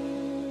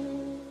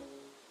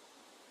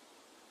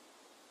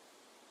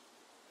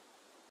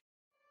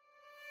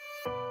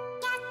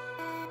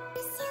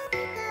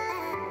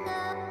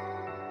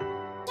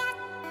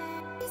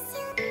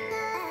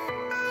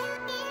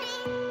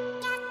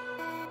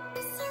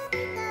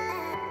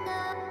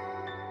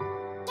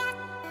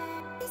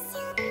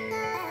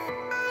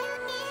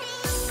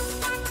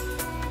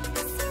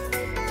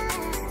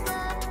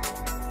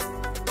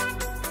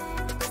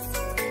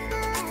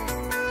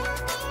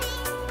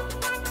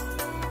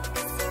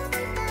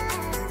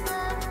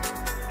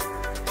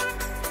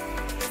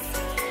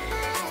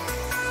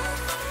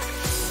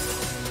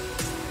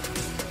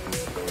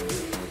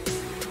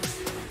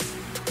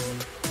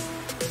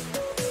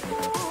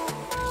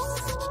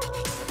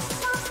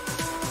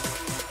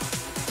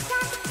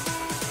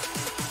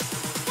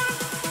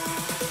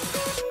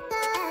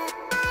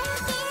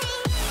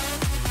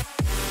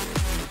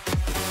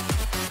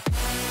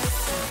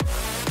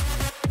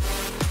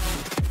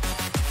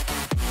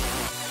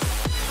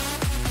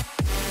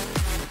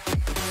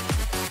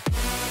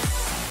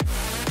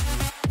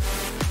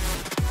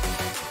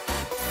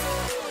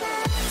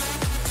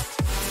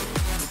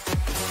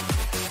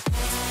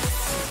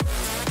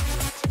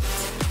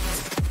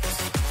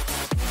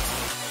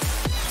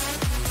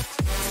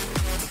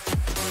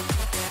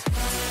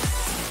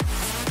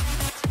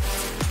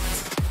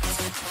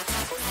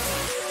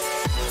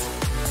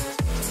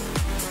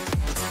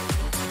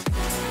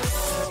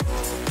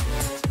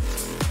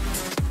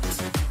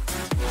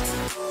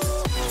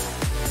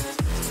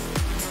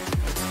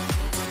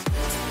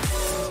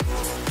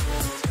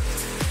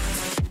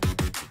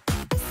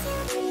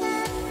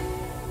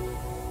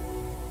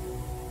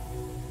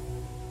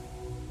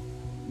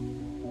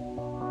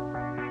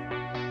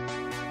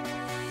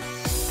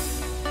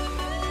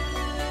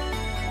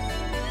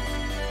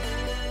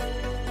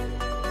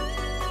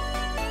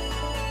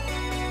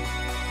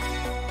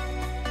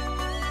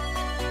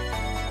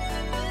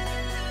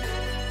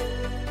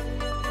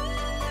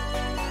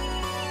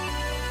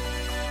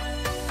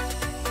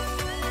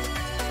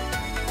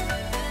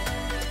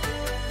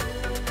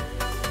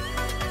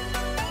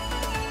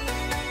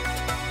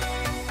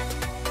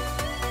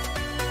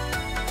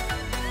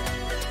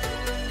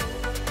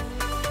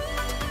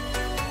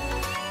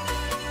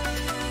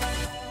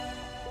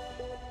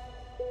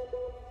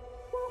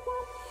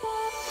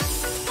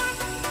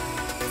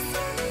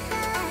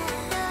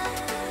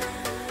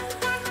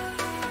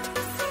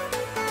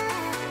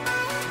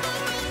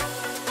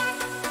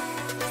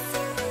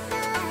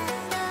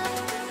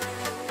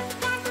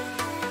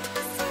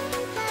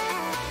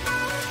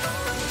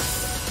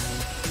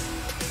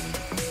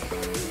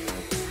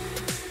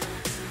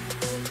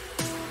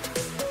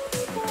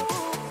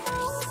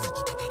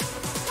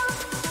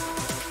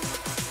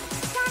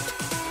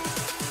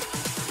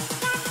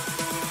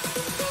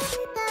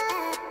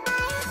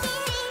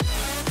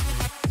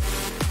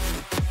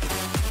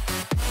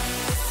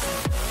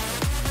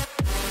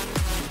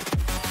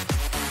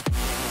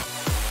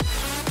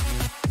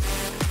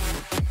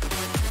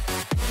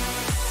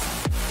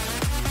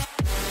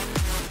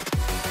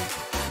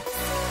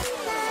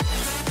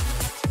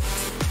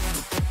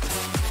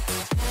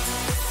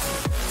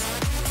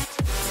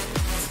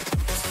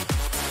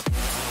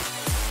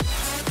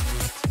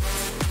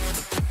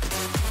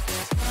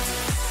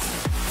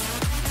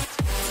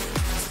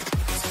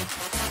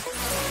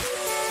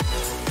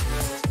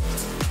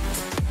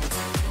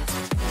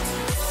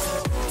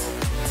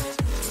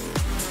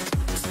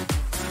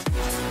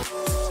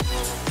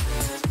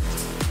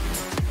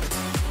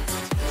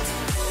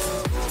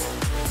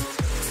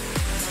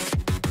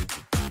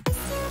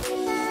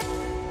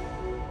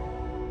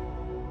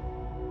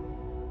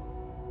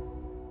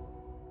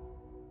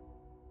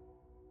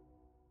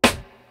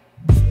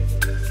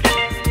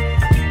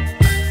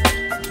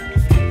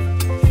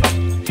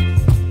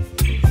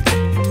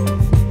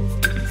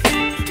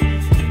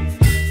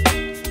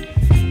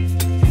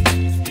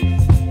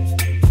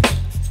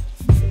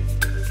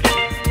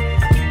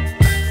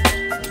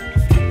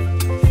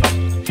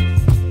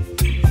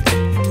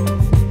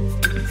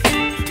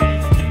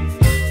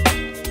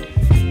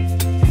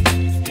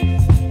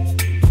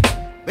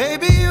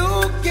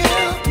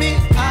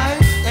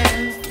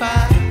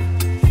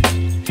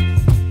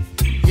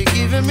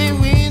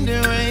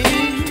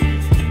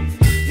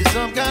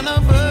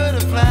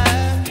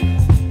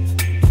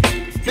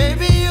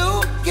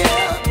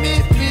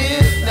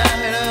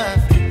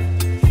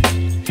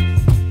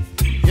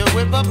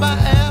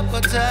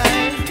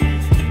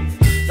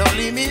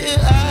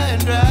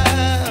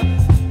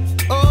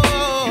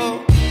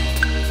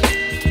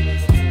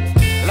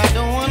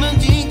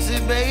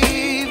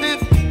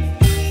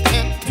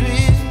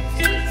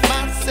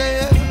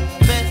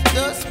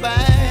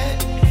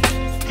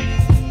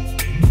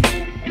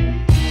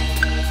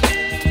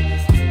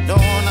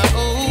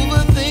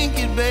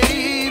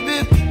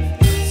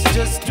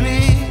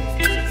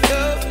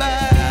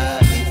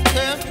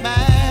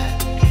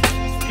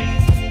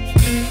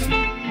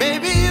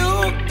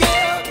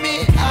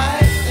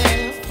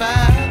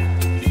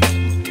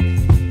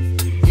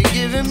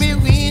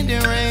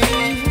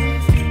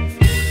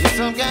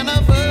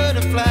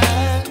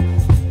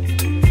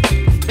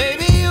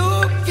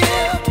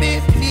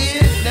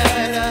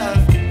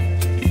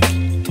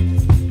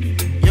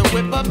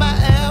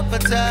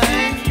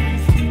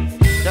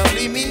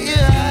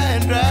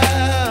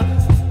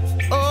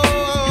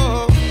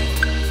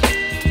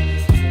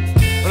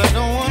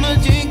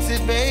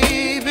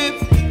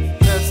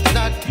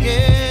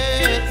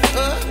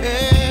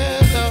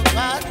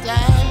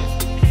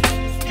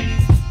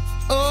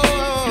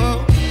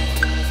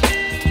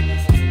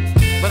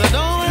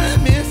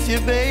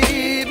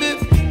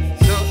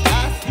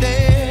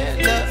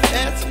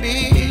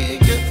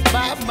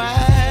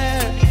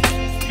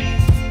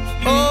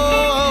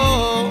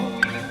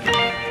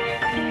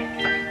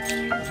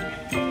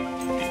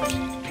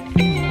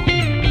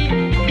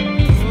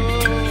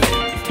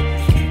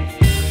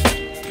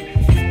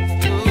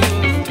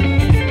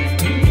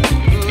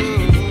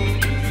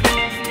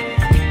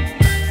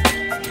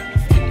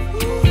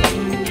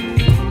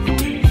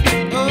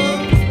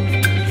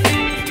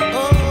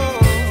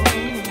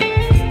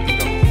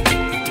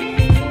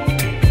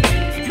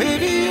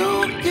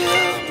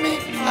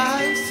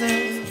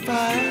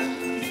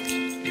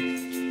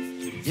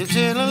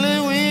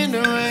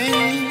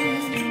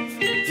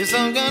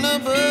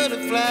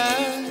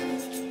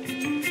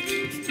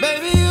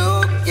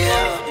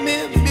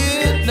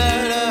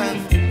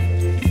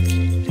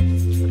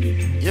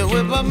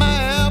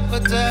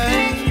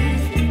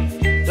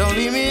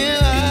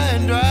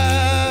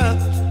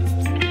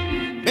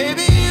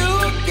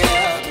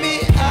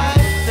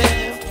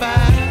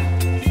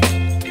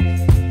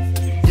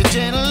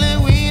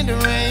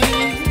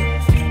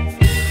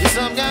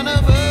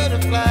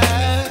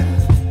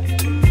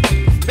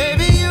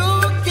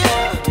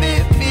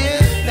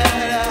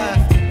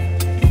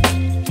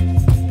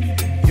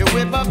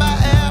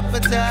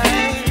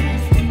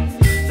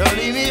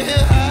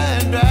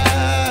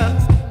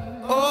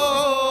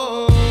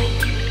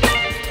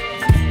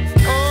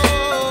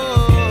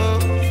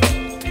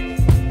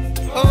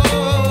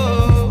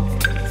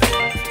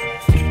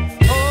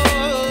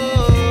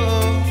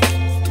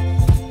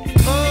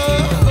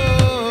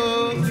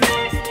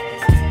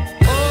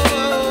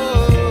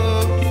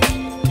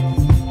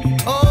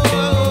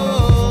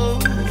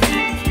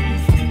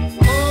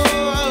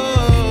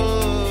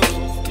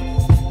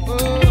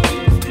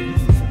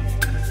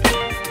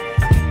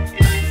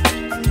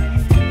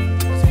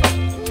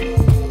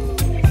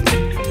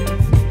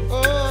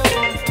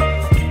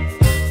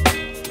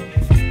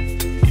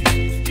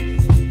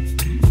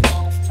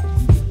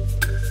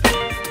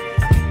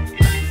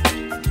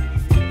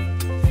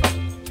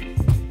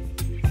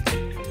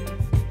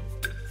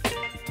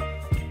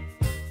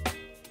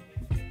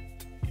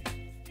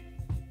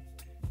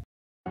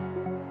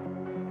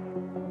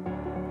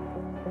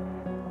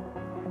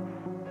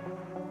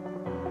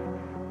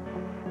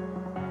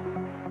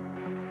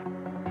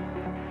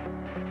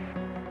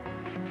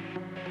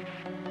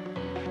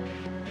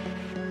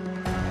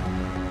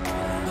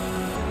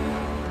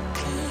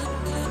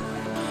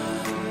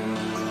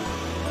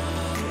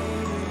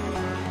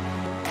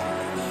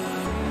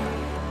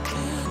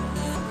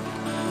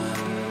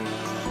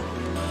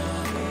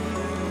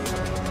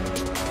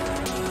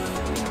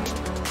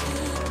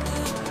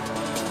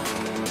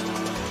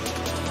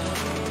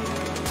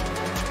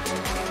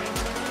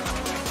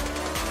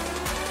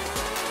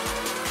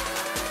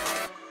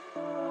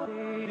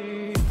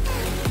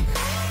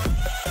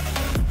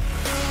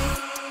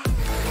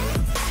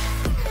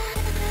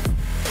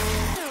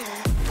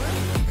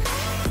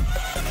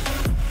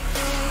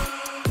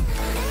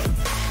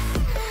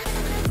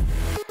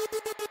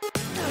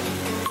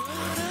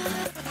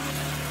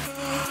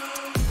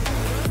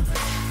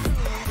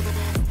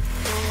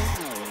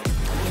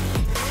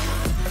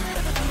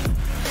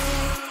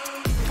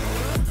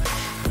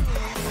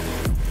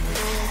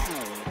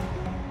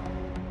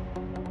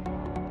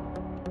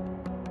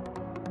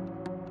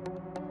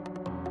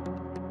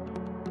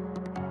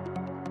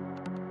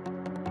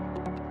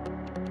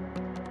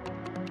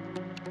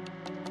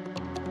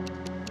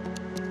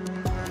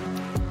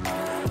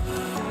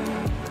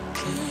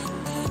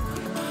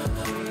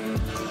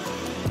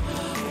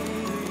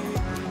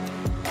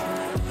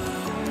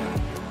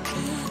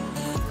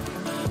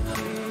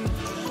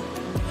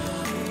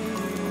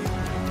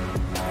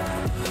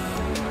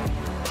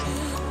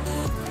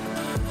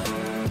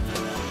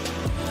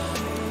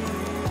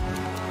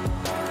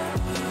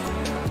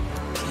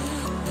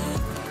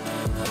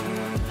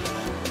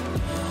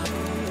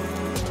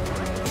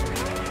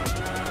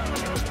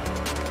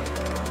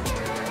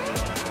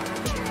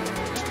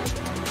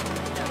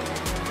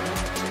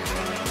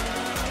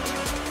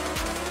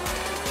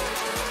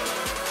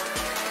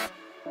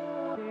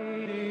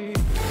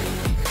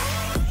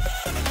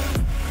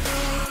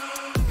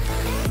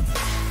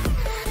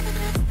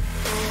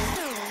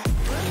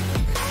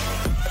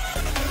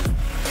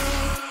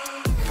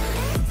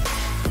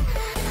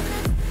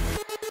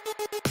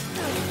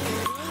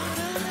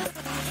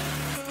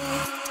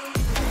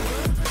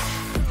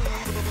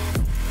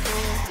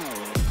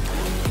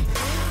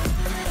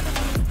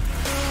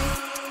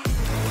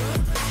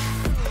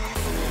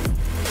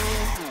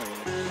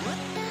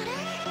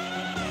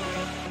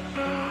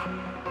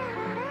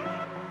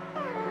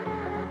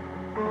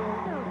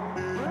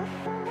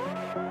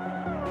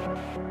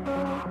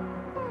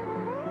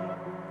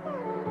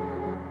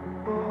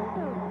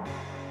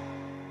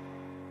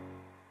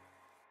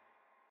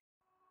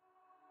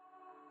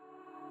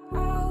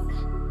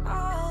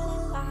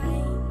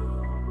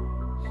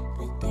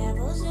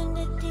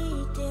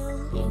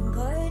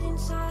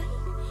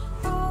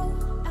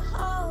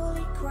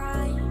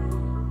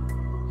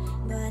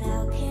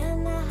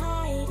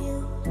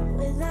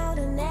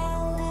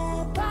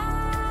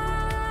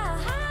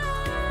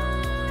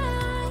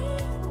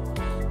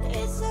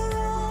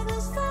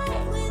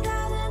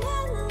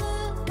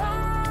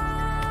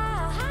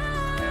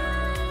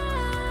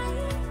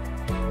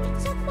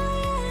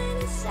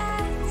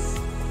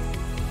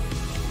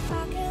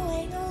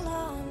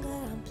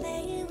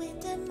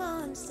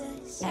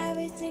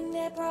 everything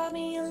that brought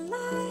me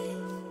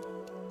alive.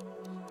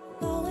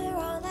 Going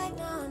around like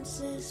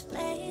nonsense,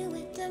 playing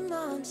with the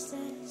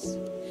monsters.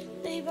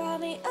 They brought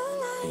me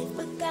alive,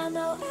 but got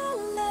no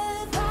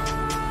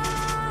alibi.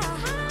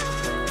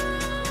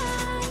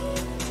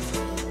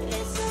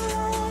 It's a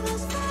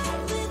lover's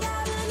fight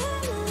without an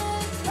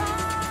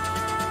alibi.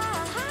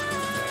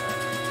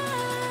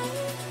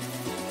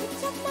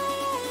 Took my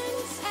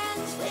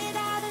hands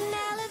without an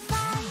alibi.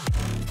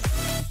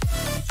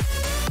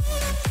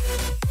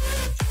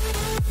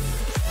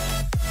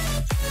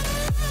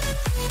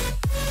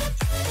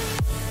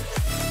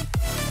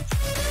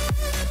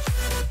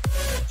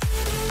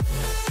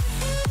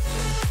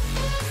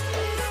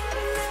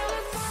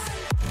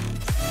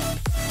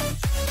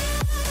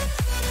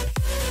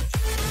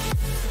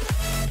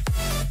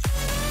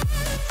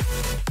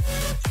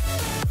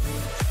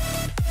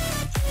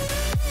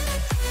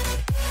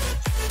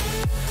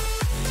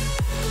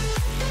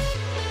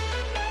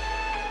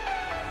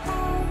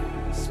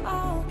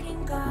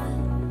 Smoking gun,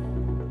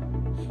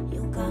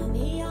 you got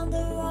me on the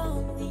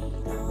run. We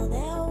know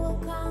that will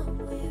come.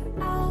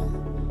 We're out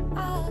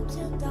up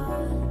till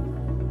dawn,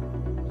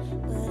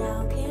 but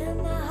how can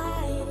I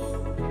hide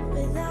it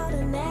without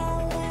an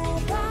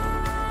alibi?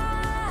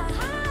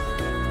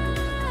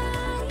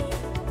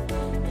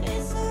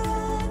 It's a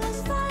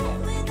lover's fight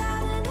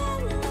without an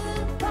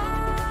alibi.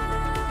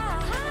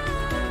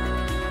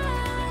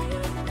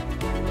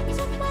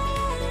 Took my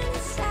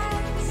hands.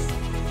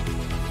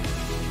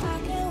 I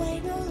can't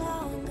wait no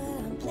longer.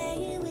 I'm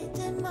playing with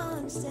the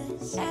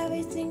monsters.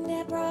 Everything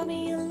that brought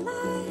me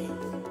alive.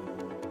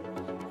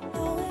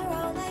 Going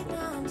around like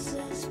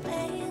nonsense,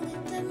 playing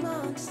with the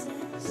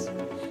monsters.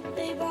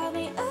 They brought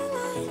me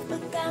alive,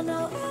 but got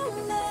no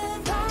alibi.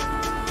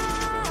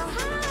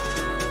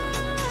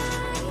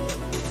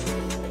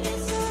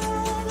 It's a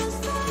lover's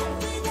fight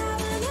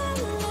without an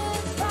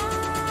alibi.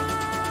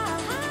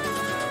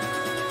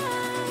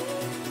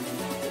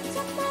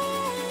 Took my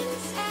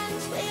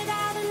hands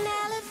without an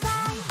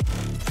alibi.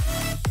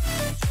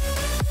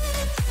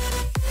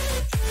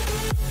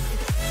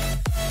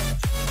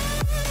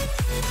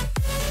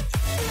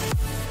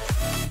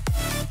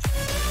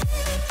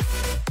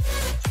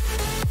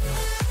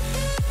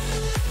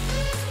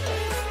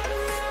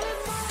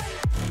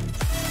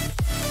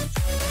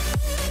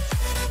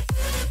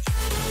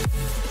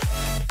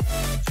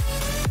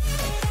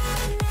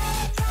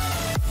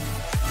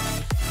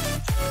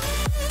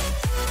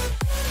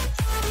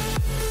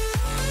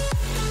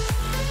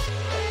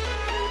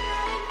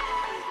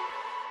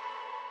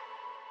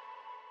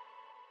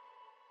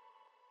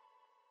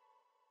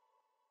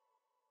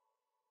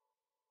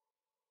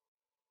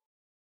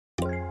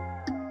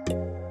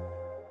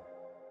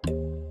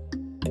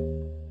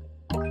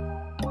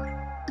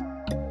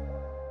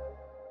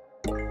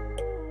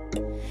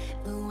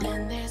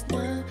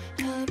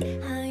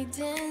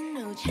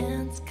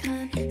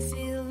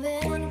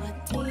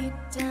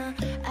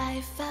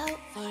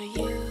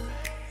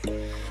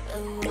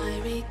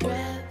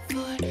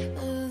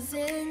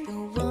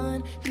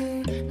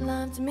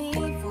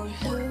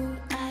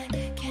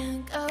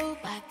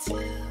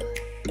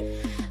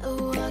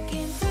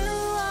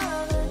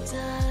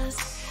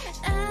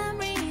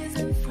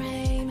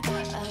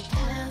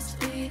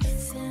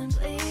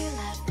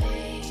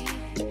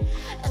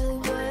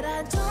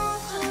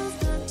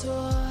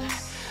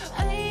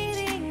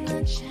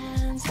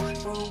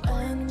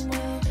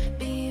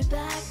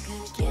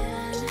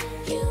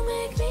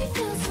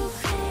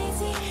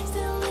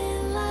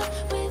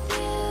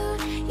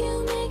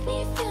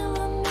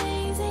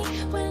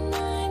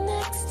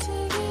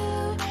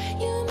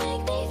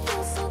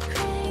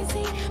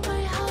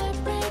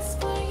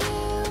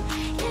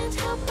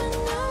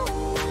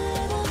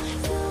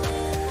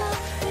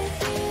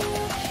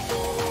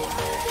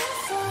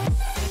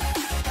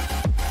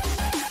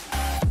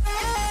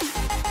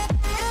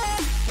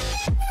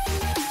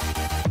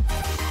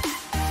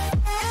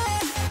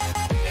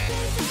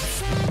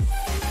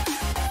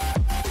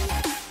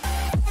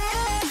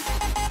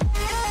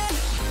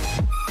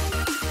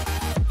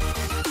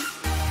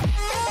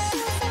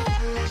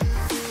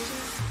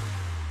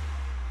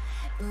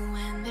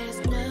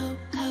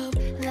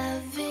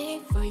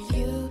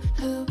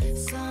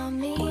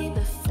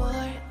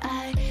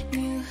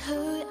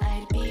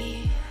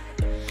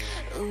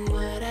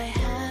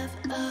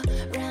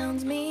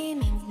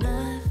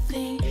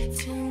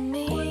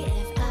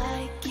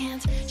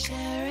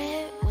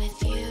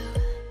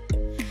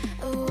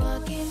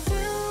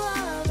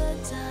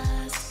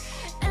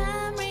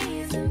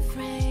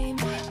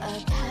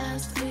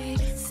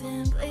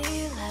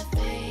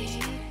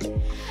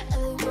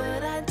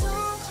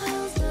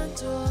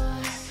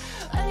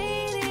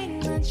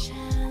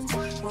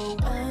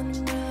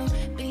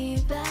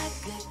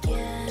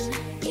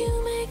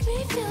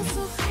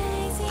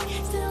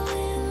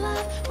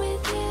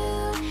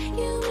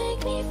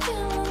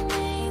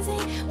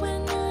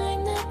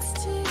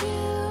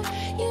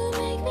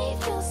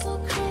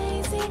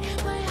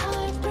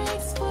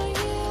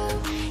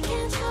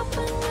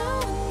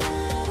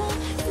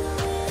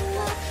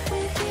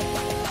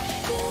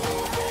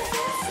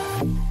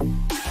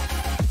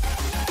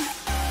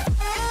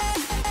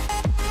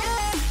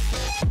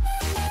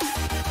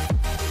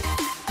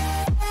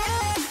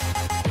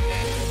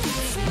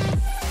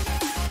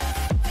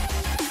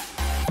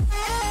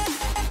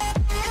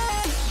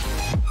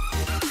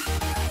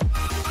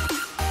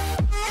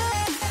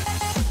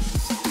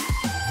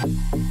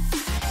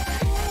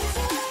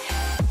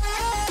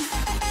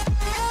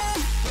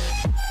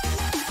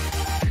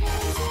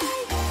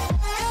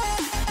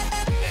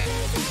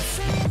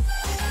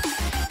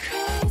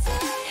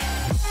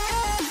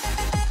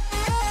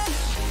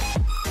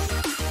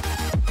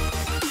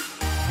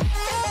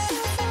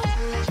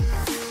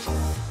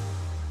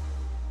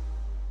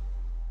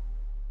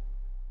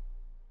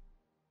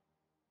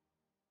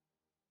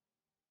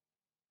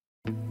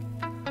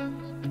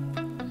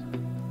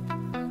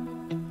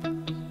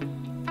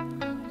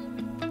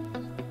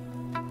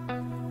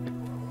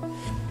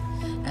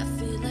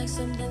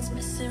 something's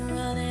missing,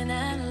 running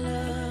out of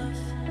love.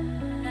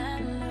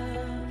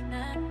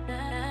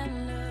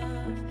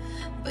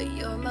 But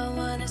you're my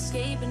one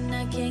escape and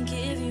I can't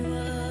give you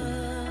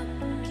up.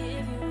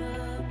 Give you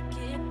up,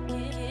 give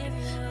you up.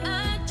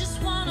 I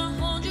just wanna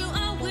hold you,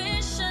 I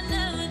wish I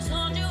never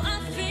told you I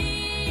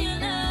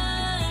feel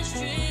us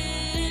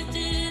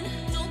drifting.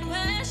 Don't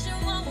question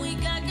what we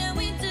got, can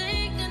we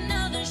take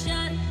another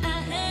shot? I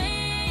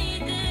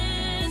hate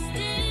this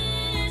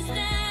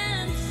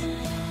distance.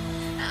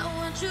 I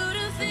want you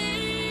to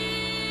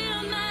feel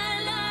my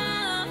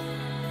love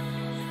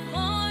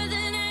more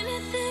than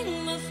anything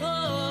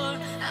before.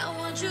 I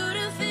want you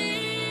to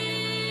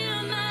feel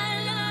my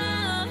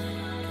love.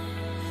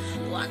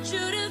 Want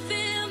you to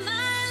feel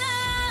my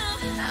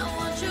love. I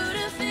want you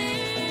to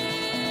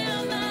feel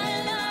my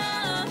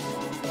love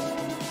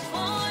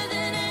more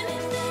than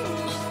anything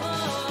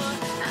before.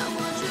 I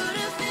want you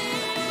to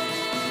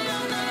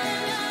feel my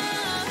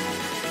love.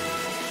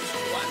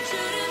 Want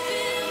you to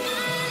feel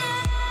my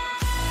love.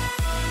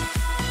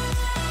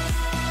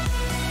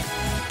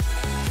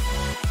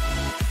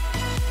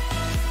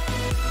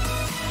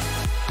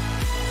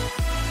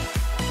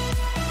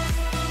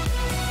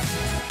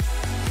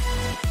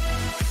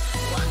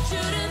 Want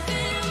you to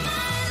feel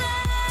my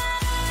love.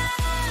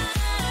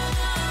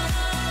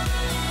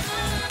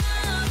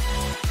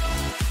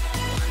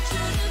 Want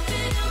you to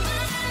feel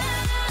my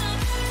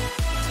love.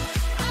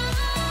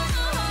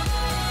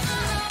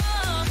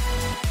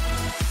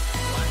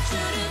 Want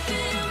you to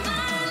feel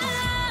my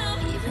love.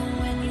 Even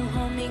when you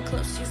hold me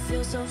close, you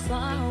feel so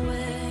far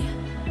away.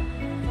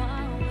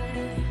 Far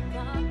away,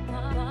 far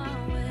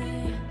away.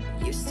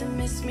 Used to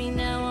miss me,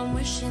 now I'm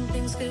wishing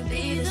things could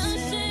be the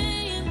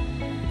same.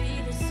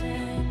 Be the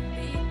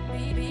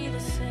same, be the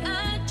same.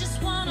 I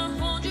just wanna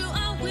hold you,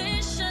 I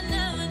wish I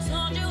never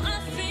told you I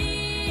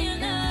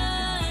feel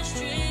us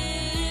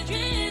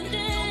drifting.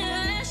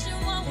 Don't question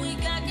what we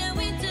got, can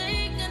we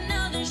take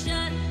another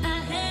shot? I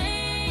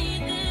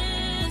hate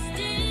this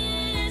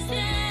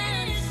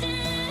distance.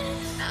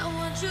 I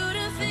want you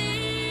to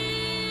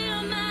feel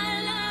my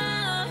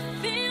love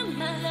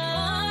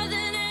more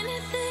than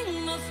anything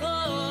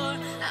before.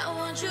 I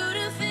want you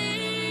to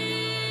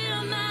feel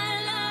my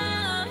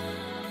love.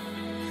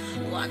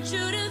 Want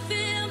you to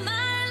feel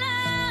my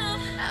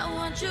love. I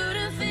want you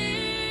to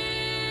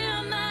feel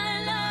my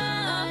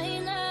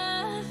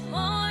love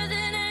more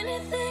than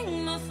anything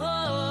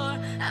before.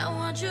 I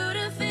want you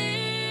to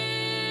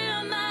feel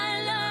my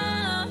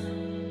love.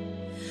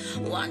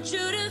 Want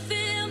you to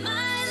feel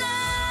my love.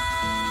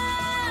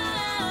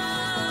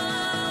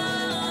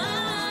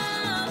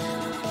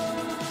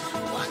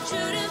 Want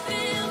you to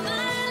feel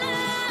my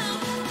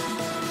love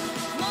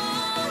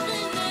more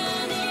than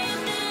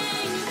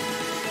anything.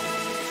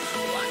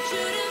 Want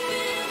you to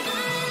feel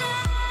my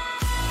love.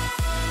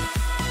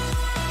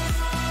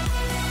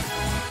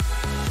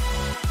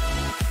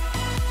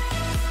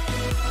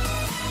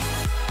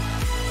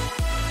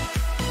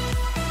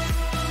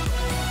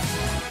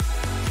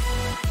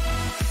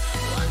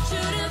 Want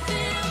you to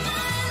feel my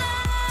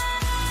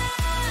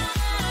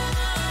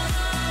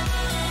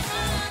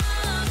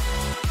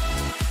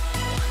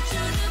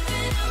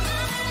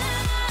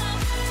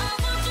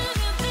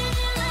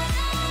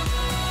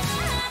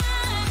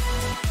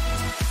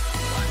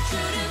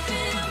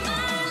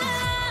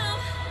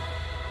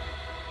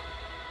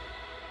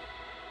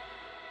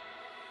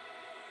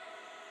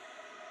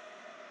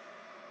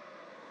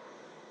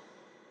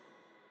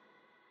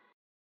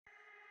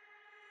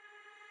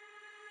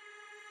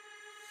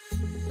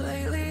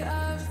Lately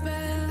I've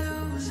been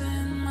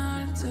losing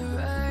my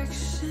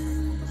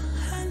direction.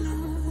 I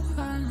know,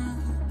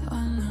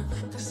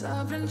 'cause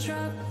I've been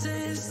trapped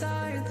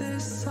inside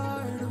this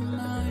heart of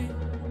mine.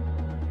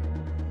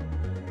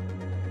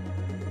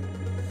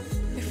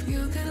 If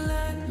you could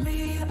let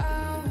me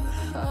out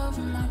of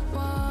my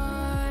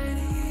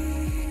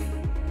body,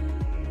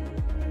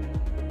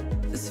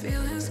 this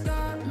feeling's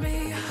got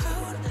me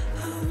out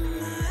of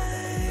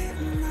my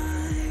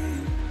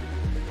mind.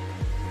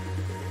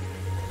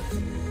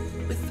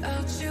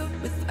 Without you,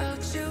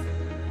 without you,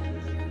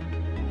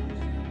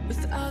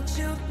 without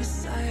you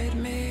beside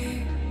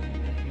me.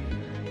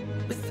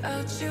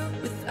 Without you,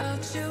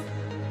 without you,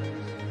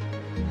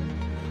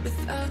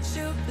 without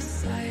you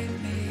beside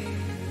me.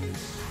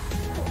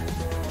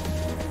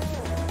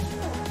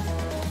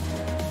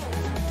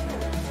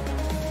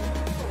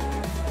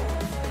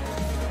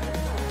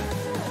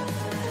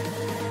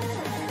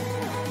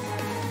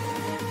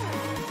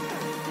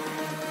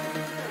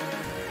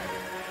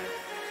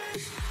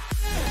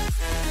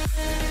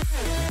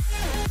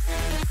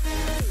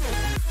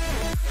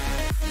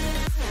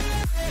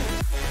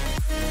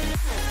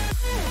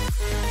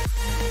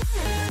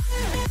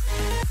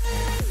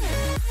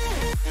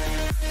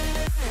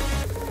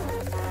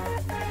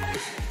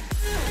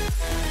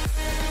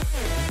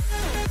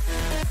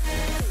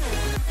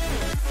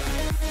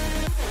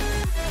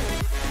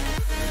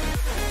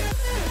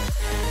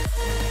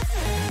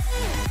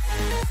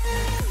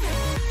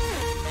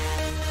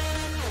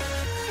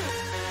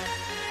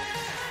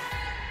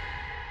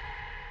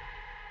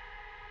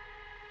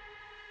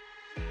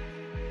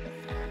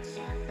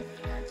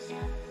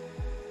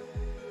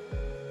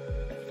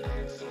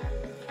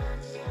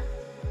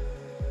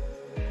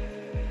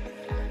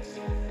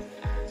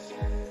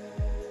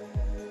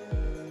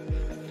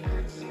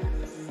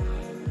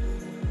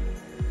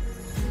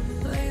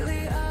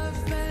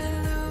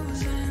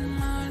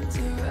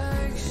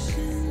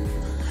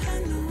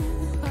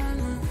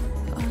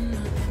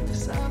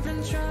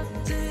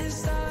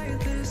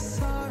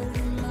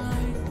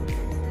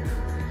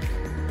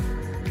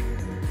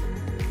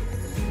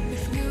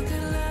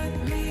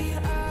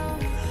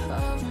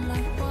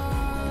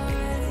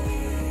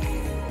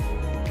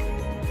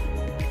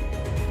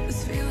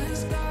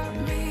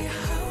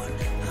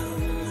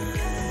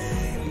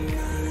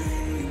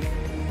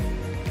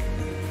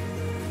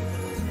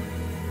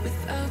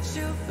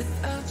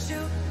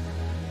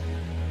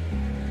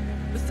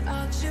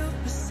 without you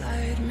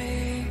beside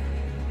me.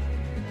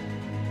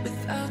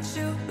 Without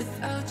you,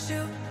 without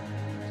you,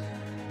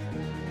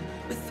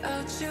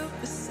 without you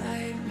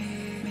beside me.